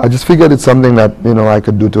I just figured it's something that, you know, I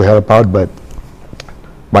could do to help out, but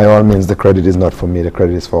by all means, the credit is not for me. The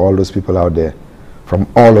credit is for all those people out there from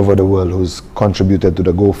all over the world who's contributed to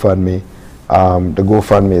the GoFundMe. The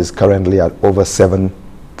GoFundMe is currently at over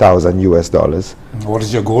 $7,000 US. What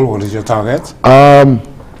is your goal? What is your target? I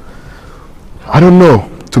don't know,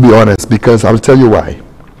 to be honest, because I'll tell you why.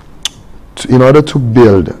 In order to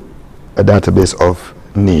build a database of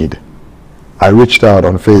need, I reached out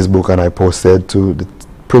on Facebook and I posted to the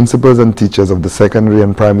principals and teachers of the secondary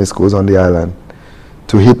and primary schools on the island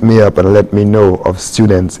to hit me up and let me know of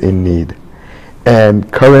students in need.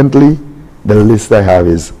 And currently, the list I have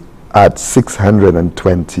is at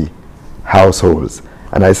 620 households.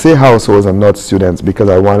 And I say households and not students because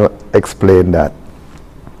I want to explain that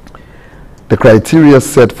the criteria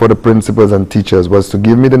set for the principals and teachers was to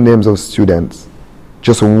give me the names of students,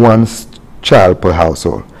 just one child per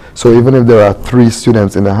household. So even if there are 3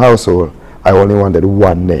 students in a household, I only wanted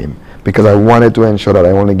one name, because I wanted to ensure that I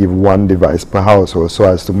only give one device per household so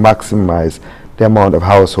as to maximize the amount of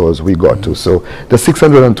households we got to. So the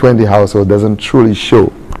 620 households doesn't truly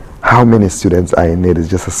show how many students are in need. It's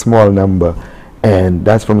just a small number, and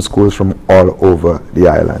that's from schools from all over the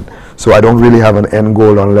island. So I don't really have an end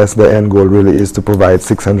goal unless the end goal really is to provide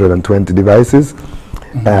 620 devices.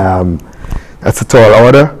 That's a tall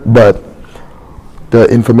order, but the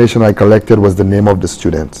information I collected was the name of the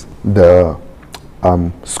students, the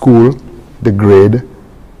school, the grade,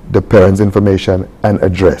 the parents' information, and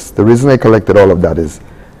address. The reason I collected all of that is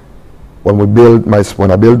when I build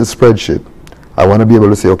the spreadsheet, I want to be able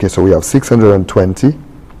to say, okay, so we have 620,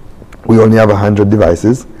 we only have 100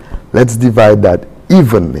 devices. Let's divide that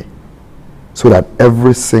evenly so that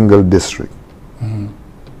every single district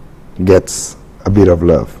gets a bit of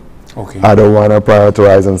love. Okay. I don't want to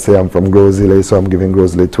prioritize and say I'm from Grosley, so I'm giving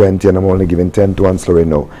Grosley 20 and I'm only giving 10 to Ancillary.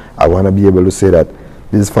 No. I want to be able to say that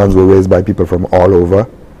these funds were raised by people from all over,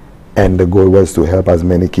 and the goal was to help as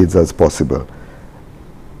many kids as possible,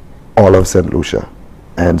 all of St. Lucia.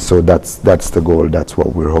 And so that's the goal. That's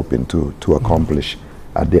what we're hoping to accomplish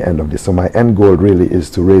at the end of this. So my end goal really is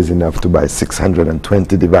to raise enough to buy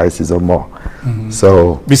 620 devices or more.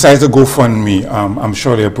 So besides the GoFundMe, I'm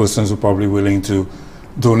sure there are persons who are probably willing to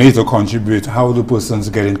donate or contribute. How do persons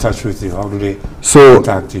get in touch with you? How do they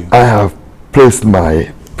contact you? I have placed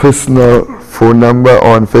my personal phone number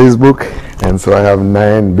on Facebook, and so I have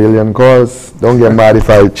 9 billion calls. Don't get mad if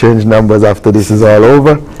I change numbers after this is all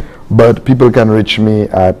over, but people can reach me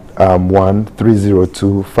at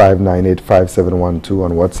 1-302-598-5712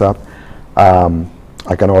 on WhatsApp. I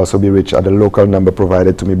can also be reached at the local number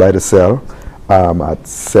provided to me by the cell at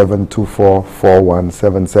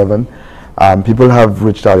 724-4177. People have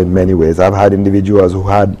reached out in many ways. I've had individuals who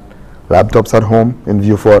had laptops at home in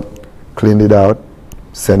Viewfort, cleaned it out,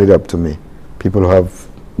 sent it up to me. People who have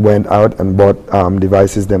went out and bought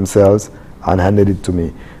devices themselves and handed it to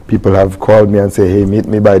me. People have called me and say, hey, meet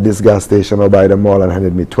me by this gas station or by the mall, and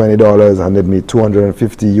handed me $20, handed me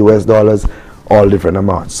 $250 US, all different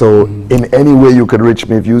amounts. So in any way you can reach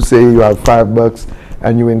me. If you say you have $5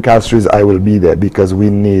 and you're in Castries, I will be there, because we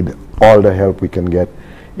need all the help we can get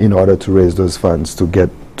in order to raise those funds to get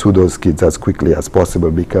to those kids as quickly as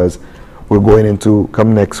possible, because we're going into,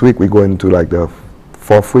 come next week, we go into like the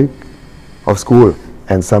 4th week of school,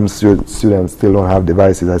 and some students still don't have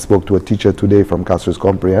devices. I spoke to a teacher today from Castries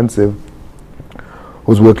Comprehensive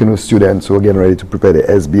who's working with students who are getting ready to prepare the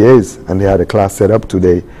SBAs, and they had a class set up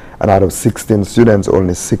today, and out of 16 students,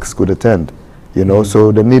 only 6 could attend. You know,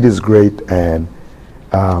 so the need is great, and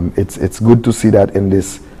it's good to see that in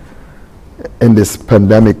this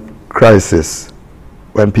pandemic crisis,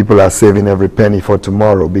 when people are saving every penny for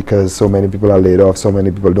tomorrow, because so many people are laid off, so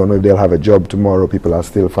many people don't know if they'll have a job tomorrow. People are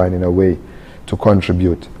still finding a way to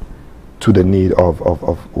contribute to the need of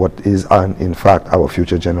what is, in fact, our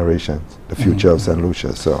future generations, the future of St.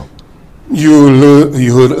 Lucia. So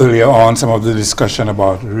you heard earlier on some of the discussion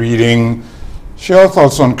about reading. Share your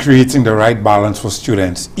thoughts on creating the right balance for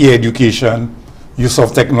students, e-education, use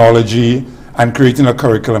of technology, and creating a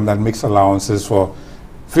curriculum that makes allowances for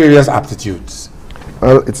various aptitudes.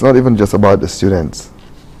 Well, it's not even just about the students.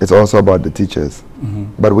 It's also about the teachers.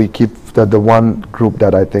 But we keep the one group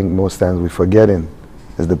that I think most times we're forgetting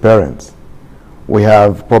is the parents. We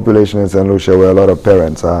have population in St. Lucia where a lot of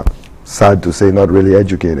parents are, sad to say, not really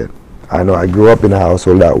educated. I know I grew up in a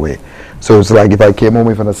household that way. So it's like if I came home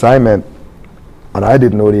with an assignment and I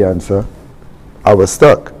didn't know the answer, I was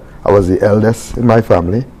stuck. I was the eldest in my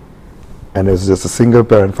family, and it was just a single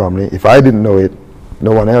parent family. If I didn't know it,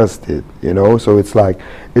 no one else did, you know? So it's like,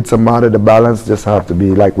 it's a matter, the balance just have to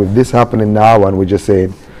be, like with this happening now, and we're just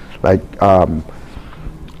saying, like,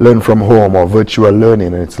 learn from home or virtual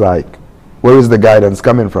learning, and it's like, where is the guidance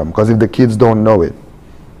coming from? Because if the kids don't know it,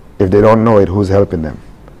 if they don't know it, who's helping them?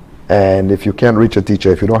 And if you can't reach a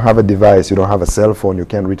teacher, if you don't have a device, you don't have a cell phone, you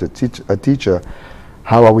can't reach a teacher,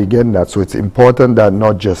 how are we getting that? So it's important that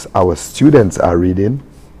not just our students are reading,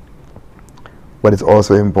 but it's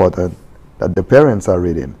also important that the parents are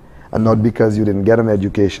reading. And not because you didn't get an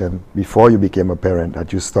education before you became a parent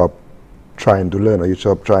that you stop trying to learn or you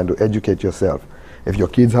stop trying to educate yourself. If your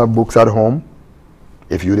kids have books at home,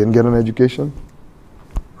 if you didn't get an education,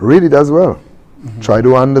 read it as well. Try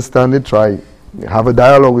to understand it, have a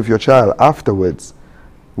dialogue with your child afterwards.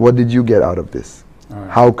 What did you get out of this?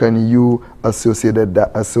 How can you associate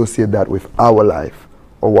that with our life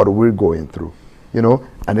or what we're going through? You know,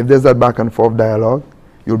 and if there's that back and forth dialogue,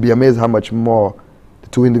 you'll be amazed how much more the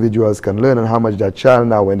two individuals can learn, and how much that child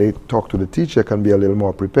now, when they talk to the teacher, can be a little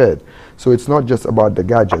more prepared. So it's not just about the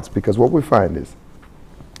gadgets, because what we find is,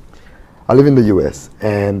 I live in the US,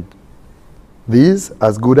 and these,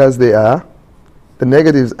 as good as they are, the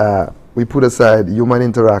negatives are, we put aside human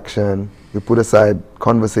interaction, we put aside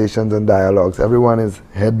conversations and dialogues. Everyone is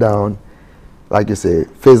head down, like you say,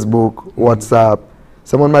 Facebook, WhatsApp.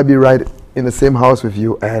 Someone might be right in the same house with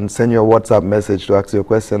you and send you a WhatsApp message to ask you a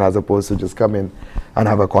question, as opposed to just come in and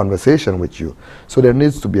have a conversation with you. So there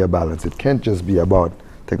needs to be a balance. It can't just be about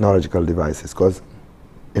technological devices, because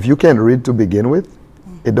if you can't read to begin with,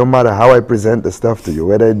 it don't matter how I present the stuff to you,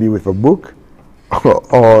 whether it be with a book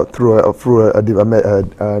or through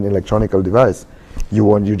an electronical device.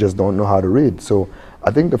 You just don't know how to read. So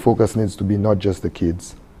I think the focus needs to be not just the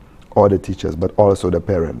kids or the teachers, but also the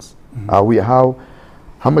parents.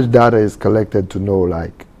 How much data is collected to know,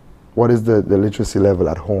 like, what is the literacy level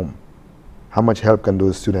at home? How much help can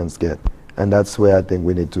those students get? And that's where I think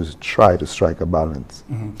we need to try to strike a balance.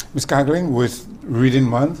 Ms. Caglin, with Reading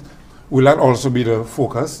Month, will that also be the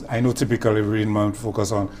focus? I know typically Reading Month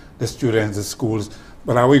focus on the students, the schools,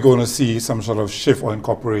 but are we going to see some sort of shift or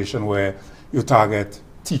incorporation where you target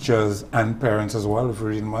teachers and parents as well with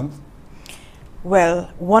Reading Month?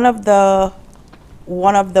 Well, one of the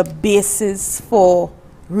one of the bases for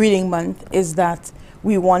Reading Month is that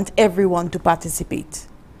we want everyone to participate.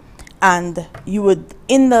 And you would,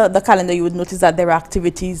 in the calendar, you would notice that there are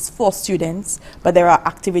activities for students, but there are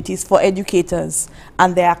activities for educators,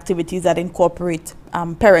 and there are activities that incorporate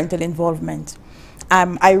parental involvement.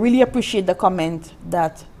 I really appreciate the comment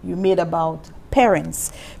that you made about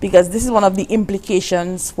parents, because this is one of the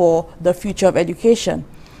implications for the future of education.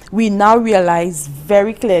 We now realize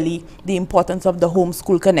very clearly the importance of the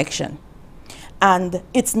homeschool connection. And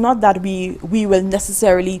it's not that we will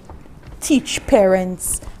necessarily teach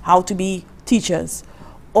parents how to be teachers,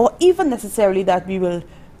 or even necessarily that we will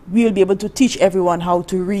be able to teach everyone how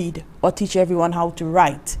to read or teach everyone how to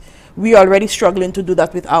write. We are already struggling to do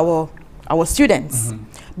that with our students.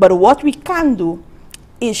 But what we can do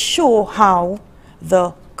is show how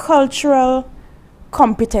the cultural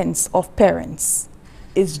competence of parents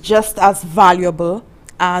is just as valuable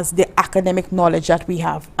as the academic knowledge that we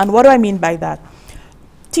have. And what do I mean by that?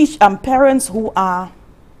 Parents who are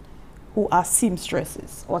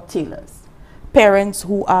seamstresses or tailors, parents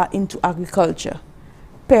who are into agriculture,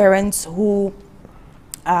 parents who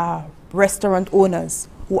are restaurant owners,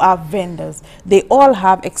 who are vendors, they all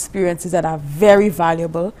have experiences that are very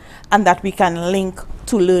valuable and that we can link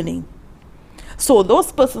to learning. So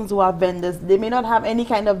those persons who are vendors, they may not have any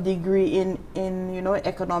kind of degree in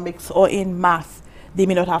economics or in math. They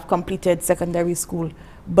may not have completed secondary school,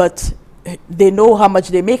 but they know how much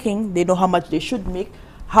they're making, they know how much they should make.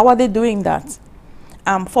 How are they doing that?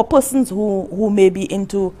 For persons who may be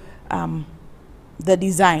into the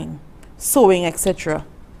design, sewing, etc.,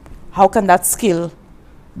 how can that skill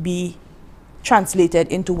be translated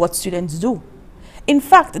into what students do? In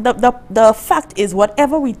fact, the fact is,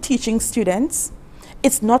 whatever we're teaching students,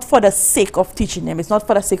 it's not for the sake of teaching them, it's not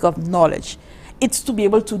for the sake of knowledge, it's to be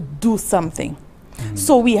able to do something.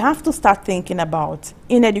 So we have to start thinking about,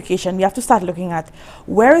 in education, we have to start looking at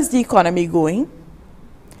where is the economy going,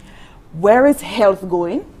 where is health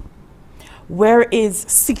going, where is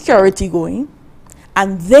security going,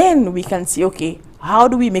 and then we can see, okay, how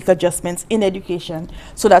do we make adjustments in education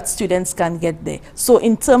so that students can get there? So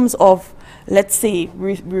in terms of, let's say,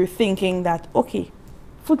 we're thinking that, okay,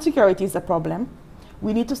 food security is a problem.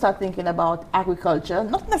 We need to start thinking about agriculture,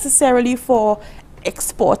 not necessarily for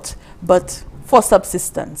export, but for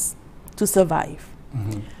subsistence, to survive.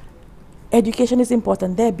 Education is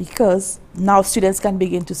important there because now students can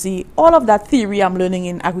begin to see all of that theory I'm learning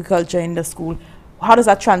in agriculture in the school. How does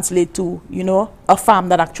that translate to, a farm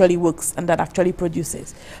that actually works and that actually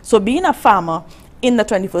produces? So being a farmer in the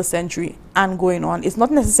 21st century and going on is not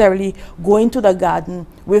necessarily going to the garden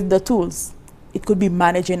with the tools. It could be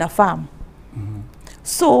managing a farm.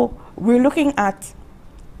 So we're looking at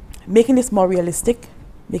making this more realistic,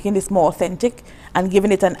 making this more authentic, and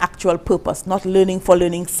giving it an actual purpose, not learning for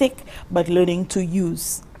learning's sake, but learning to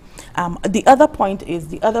use. The other point is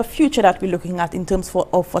the other future that we're looking at in terms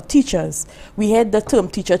for teachers. We heard the term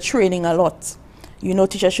teacher training a lot.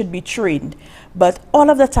 Teachers should be trained. But all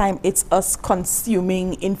of the time, it's us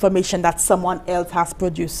consuming information that someone else has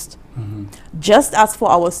produced. Just as for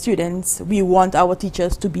our students, we want our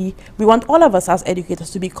teachers to be, we want all of us as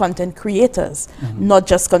educators to be content creators, not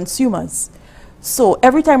just consumers. So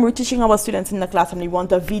every time we're teaching our students in the class and we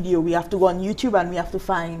want a video, we have to go on YouTube and we have to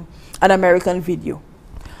find an American video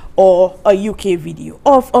or a UK video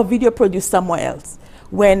or a video produced somewhere else,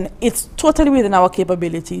 when it's totally within our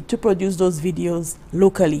capability to produce those videos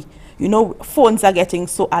locally. Phones are getting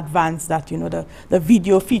so advanced that, the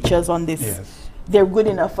video features on this, they're good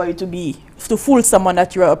enough for you to fool someone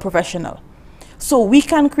that you're a professional. So we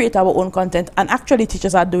can create our own content, and actually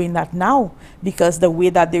teachers are doing that now because the way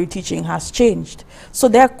that they're teaching has changed. So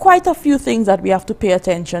there are quite a few things that we have to pay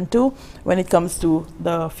attention to when it comes to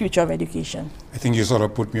the future of education. I think you sort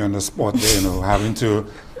of put me on the spot there, having to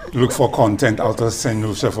look for content out of St.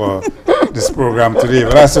 Lucia for this program today,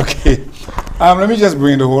 but that's okay. Let me just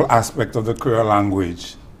bring the whole aspect of the Creole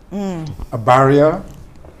language. A barrier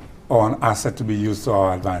or an asset to be used to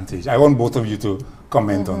our advantage? I want both of you to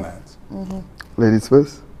comment on that. Ladies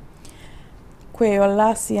first. Creole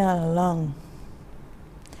la si an lang.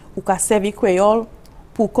 Ou ka servi Creole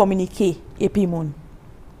pour communiquer epi moun.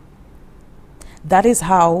 That is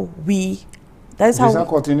how we. That is how.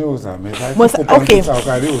 Okay.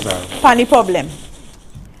 Pas ni problème.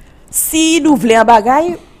 Si nou vle an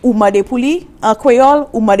bagay, ou mande pou li en Creole,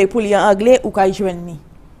 ou mande pou li en anglais, ou ka jwen ni.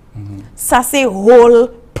 Ça c'est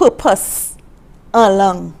whole purpose en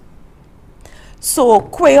langue. So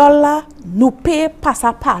Creole la nou pe pas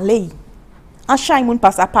à parler. En chay moun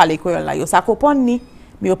pas à parler Creole la, yo sa kopon ni,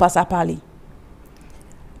 mais yo pas à parler.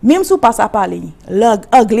 Même sou pas à parler, langue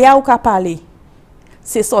anglais ou ka parler.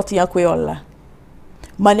 c'est sorti en créole là.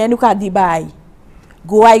 Mané nous ka di bay.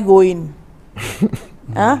 Go I go in.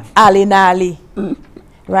 Ale na ale.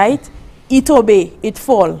 Right? It obey, it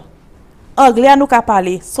fall. Anglais nous ka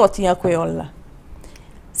parler sorti en créole là.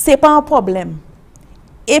 C'est pas un problème.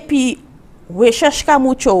 Et puis recherche ka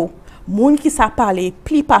mucho, moun qui sa parler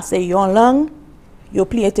plus passer yon langue, yo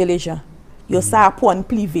plus intelligent. Yo sa apprendre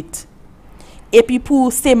plus vite. Et puis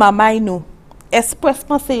pour ces mamay nous,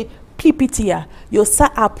 expressement c'est plus petit ya, yo sa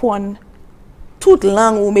apprendre toute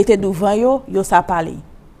langue ou mettez devant yo, yo sa parler.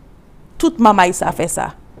 Toute mamay sa fait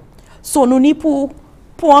ça. So nous ni pour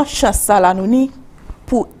en chance ça là nous ni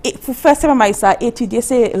pour faire ces mamay ça étudier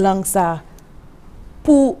ces langues ça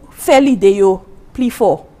pour faire l'idée yo plus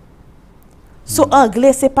fort. So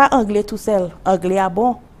anglais c'est pas anglais tout seul, anglais a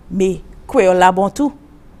bon mais créole a bon tout.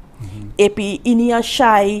 Et puis il y a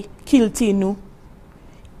chai culture nous,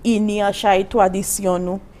 il y a chai tradition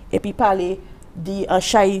nous et puis parler de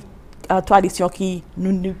chai tradition qui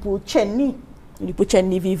nous pour chenni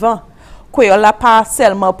vivant. Créole là pas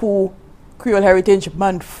seulement pour Creole Heritage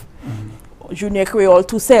Month. Journée créole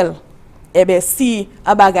tout seul. Eh bien si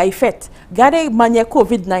un bagay fait, regardez manière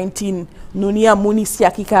COVID-19, nous n'y a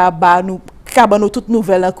mounicia qui ka ba nous toute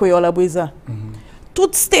nouvelle en créole à présent.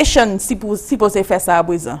 Toute station si posé faire ça à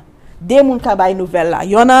présent. Des moun ka ba nouvelle là,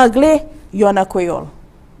 y en a anglais, y en a créole.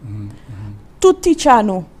 Tout teacher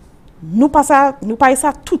nous pas ça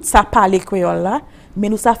tout ça parler créole là, mais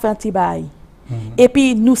nous ça fait un petit bail. Et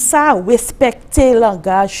puis nous ça respecter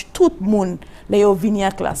langage tout monde les yo vini en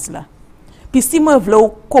classe là. Puis si moi vle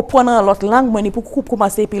comprendre l'autre langue, moi ni pour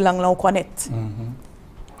commencer puis langue là on connaître.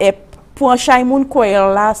 Et pour un chay moun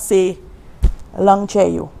créole là c'est langue tché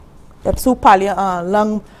yo. Et si vous parlez en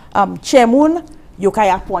langue tché moun, yo kay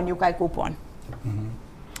apprendre, yo kay comprendre.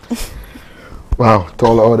 Wow,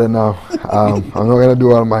 tall order now. I'm not going to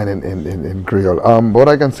do all mine in Creole. What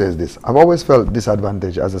I can say is this. I've always felt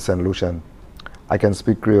disadvantaged as a St. Lucian. I can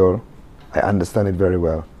speak Creole, I understand it very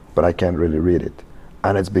well, but I can't really read it.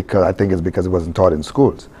 And I think it's because it wasn't taught in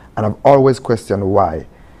schools. And I've always questioned why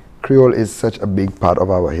Creole is such a big part of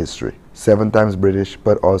our history. 7 times British,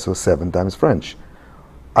 but also 7 times French.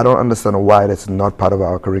 I don't understand why that's not part of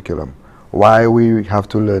our curriculum. Why we have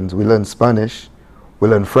to we learn Spanish, we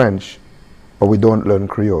learn French, but we don't learn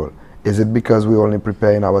Creole. Is it because we're only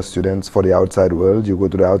preparing our students for the outside world? You go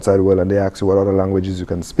to the outside world and they ask you what other languages you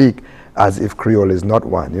can speak, as if Creole is not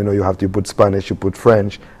one. You know, you have to put Spanish, you put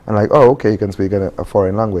French, and like, oh, okay, you can speak a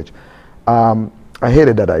foreign language. I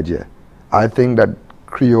hated that idea. I think that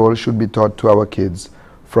Creole should be taught to our kids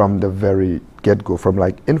from the very get-go, from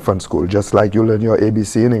like infant school. Just like you learn your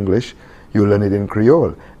ABC in English, you learn it in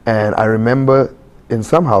Creole. And I remember in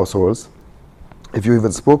some households, if you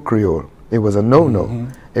even spoke Creole, it was a no-no.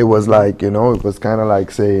 It was like, you know, it was kind of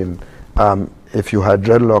like saying, if you had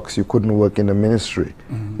dreadlocks, you couldn't work in the ministry.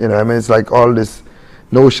 You know, I mean, it's like all these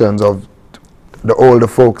notions of the older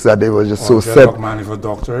folks that they were just so set. Man with a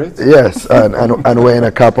doctorate. Yes, and wearing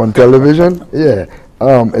a cap on television. Yeah,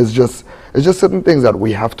 it's just certain things that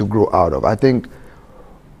we have to grow out of. I think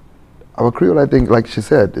our Creole, I think, like she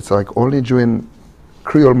said, it's like only during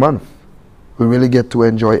Creole month we really get to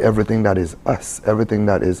enjoy everything that is us, everything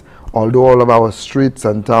that is, although all of our streets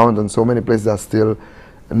and towns and so many places are still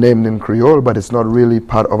named in Creole, but it's not really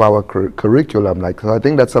part of our curriculum. Like, so I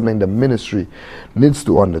think that's something the ministry needs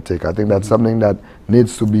to undertake. I think that's something that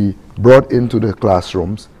needs to be brought into the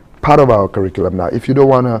classrooms, part of our curriculum. Now, if you don't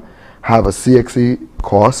want to have a CXE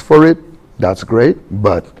course for it, that's great,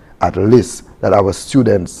 but at least that our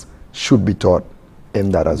students should be taught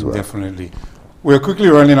in that as well. Definitely. We're quickly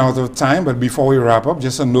running out of time, but before we wrap up,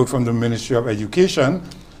 just a note from the Ministry of Education.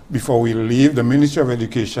 Before we leave, the Ministry of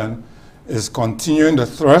Education is continuing the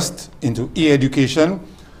thrust into e-education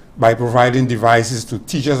by providing devices to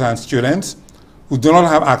teachers and students who do not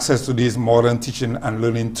have access to these modern teaching and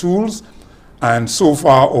learning tools. And so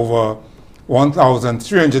far, over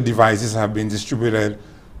 1,300 devices have been distributed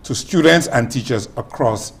to students and teachers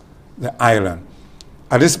across the island.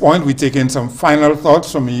 At this point, we take in some final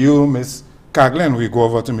thoughts from you, Ms. Caglin. We go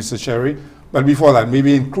over to Mr. Cherry. But before that,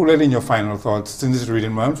 maybe included in your final thoughts, since it's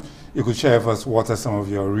reading month, you could share with us what are some of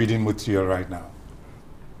your reading material right now.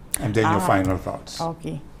 And then your final thoughts.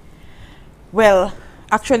 Okay. Well,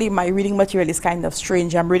 actually, my reading material is kind of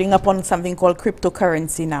strange. I'm reading up on something called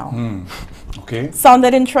cryptocurrency now. Okay.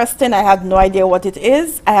 Sounded interesting. I have no idea what it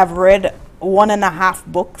is. I have read 1.5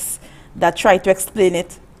 books that try to explain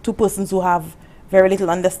it to persons who have very little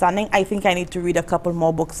understanding. I think I need to read a couple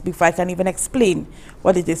more books before I can even explain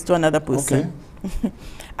what it is to another person. Okay.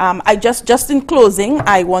 I just in closing,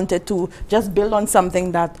 I wanted to just build on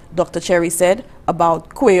something that Dr. Cherry said about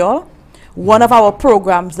Creole. One of our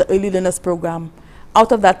programs, the Early Learners Program,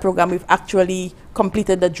 out of that program, we've actually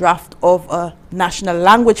completed the draft of a national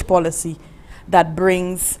language policy that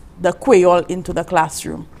brings the Creole into the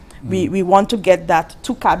classroom. We want to get that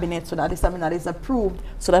to cabinet so that is something that is approved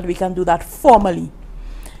so that we can do that formally.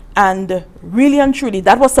 And really and truly,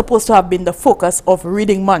 that was supposed to have been the focus of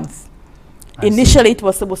Reading Month. Initially, it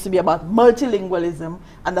was supposed to be about multilingualism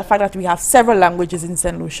and the fact that we have several languages in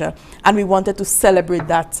St. Lucia, and we wanted to celebrate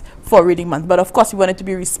that for Reading Month. But of course, we wanted to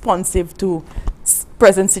be responsive to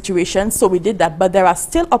present situations, so we did that. But there are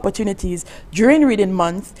still opportunities during Reading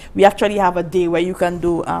Month. We actually have a day where you can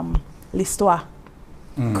do l'histoire,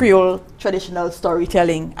 Creole traditional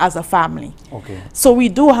storytelling as a family. Okay. So we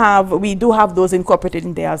do have those incorporated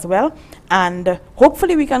in there as well, and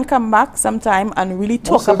hopefully we can come back sometime and really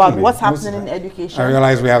talk about what's happening in education. I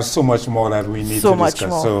realize we have so much more that we need to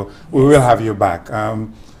discuss, so we will have you back.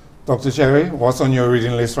 Dr. Cherry, what's on your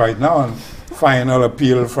reading list right now? And final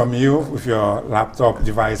appeal from you with your laptop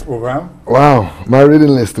device program. Wow, my reading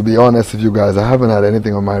list, to be honest with you guys, I haven't had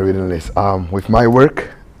anything on my reading list. With my work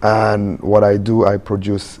and what I do, I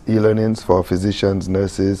produce e-learnings for physicians,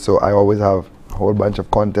 nurses, so I always have a whole bunch of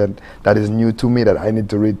content that is new to me that I need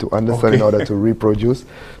to read to understand in order to reproduce.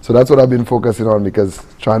 So that's what I've been focusing on, because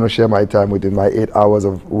trying to share my time within my 8 hours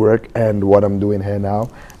of work and what I'm doing here now,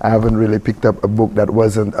 I haven't really picked up a book that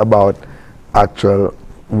wasn't about actual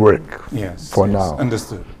work for now.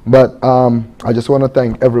 Understood. But I just want to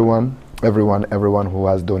thank everyone who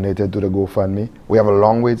has donated to the GoFundMe. We have a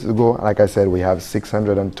long way to go. Like I said, we have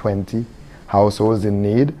 620 households in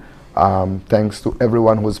need. Thanks to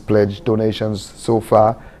everyone who's pledged donations so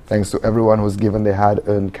far. Thanks to everyone who's given their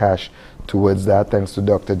hard-earned cash towards that. Thanks to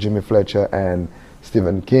Dr. Jimmy Fletcher and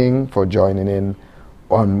Stephen King for joining in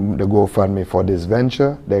on the GoFundMe for this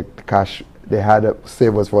venture. The cash they had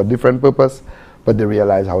saved us for a different purpose, but they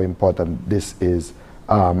realize how important this is.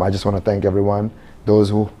 I just want to thank everyone. Those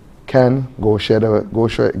who can, go share the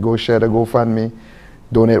GoFundMe,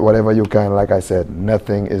 donate whatever you can. Like I said,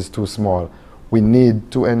 nothing is too small. We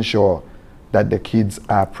need to ensure that the kids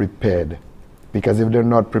are prepared, because if they're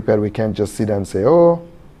not prepared, we can't just sit and say, oh,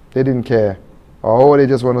 they didn't care, or oh, they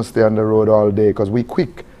just want to stay on the road all day, because we're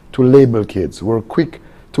quick to label kids. We're quick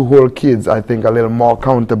to hold kids, I think, a little more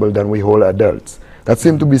accountable than we hold adults. That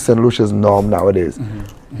seems to be St. Lucia's norm nowadays.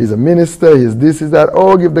 He's a minister, he's this, he's that,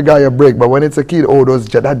 oh, give the guy a break. But when it's a kid, oh,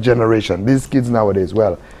 that generation, these kids nowadays,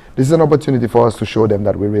 well, this is an opportunity for us to show them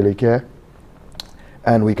that we really care.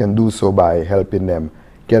 And we can do so by helping them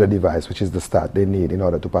get a device, which is the start they need in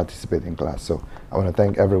order to participate in class. So I want to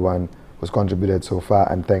thank everyone who's contributed so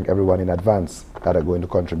far, and thank everyone in advance that are going to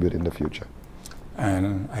contribute in the future.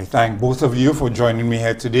 And I thank both of you for joining me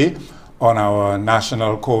here today on our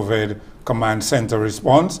National COVID Command Center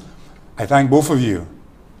response. I thank both of you,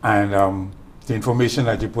 and the information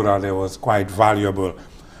that you put out there was quite valuable.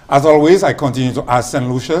 As always, I continue to ask St.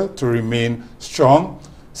 Lucia to remain strong,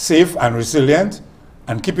 safe, and resilient,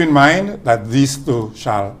 and keep in mind that these too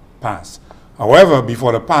shall pass. However,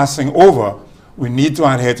 before the passing over, we need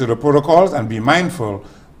to adhere to the protocols and be mindful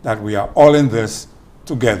that we are all in this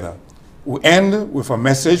together. We end with a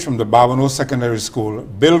message from the Barbano Secondary School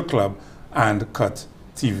Build Club and Cut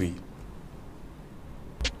TV.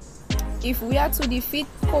 If we are to defeat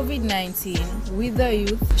COVID-19, we the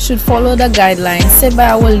youth should follow the guidelines set by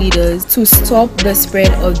our leaders to stop the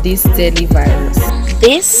spread of this deadly virus.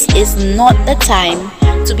 This is not the time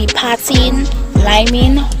to be partying,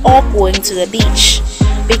 liming, or going to the beach,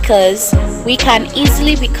 because we can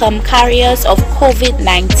easily become carriers of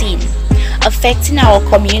COVID-19, affecting our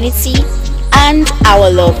community and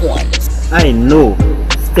our loved ones. I know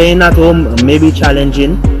staying at home may be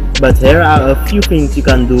challenging, but here are a few things you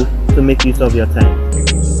can do to make use of your time.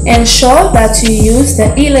 Ensure that you use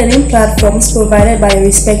the e-learning platforms provided by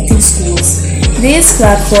respective schools. These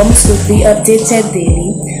platforms will be updated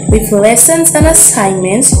daily with lessons and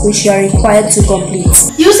assignments which you are required to complete.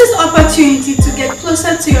 Use this opportunity to get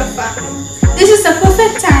closer to your family. This is the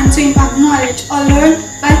perfect time to impart knowledge or learn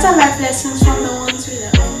vital life lessons from the ones we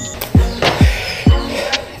love.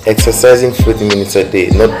 Exercising 40 minutes a day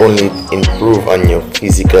not only improve on your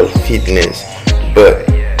physical fitness, but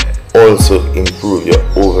also improve your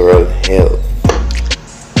overall health.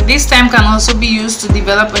 This time can also be used to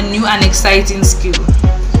develop a new and exciting skill,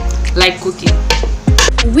 like cooking.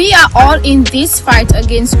 We are all in this fight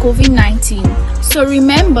against COVID-19, so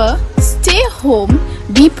remember, stay home,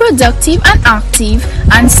 be productive and active,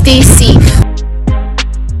 and stay safe.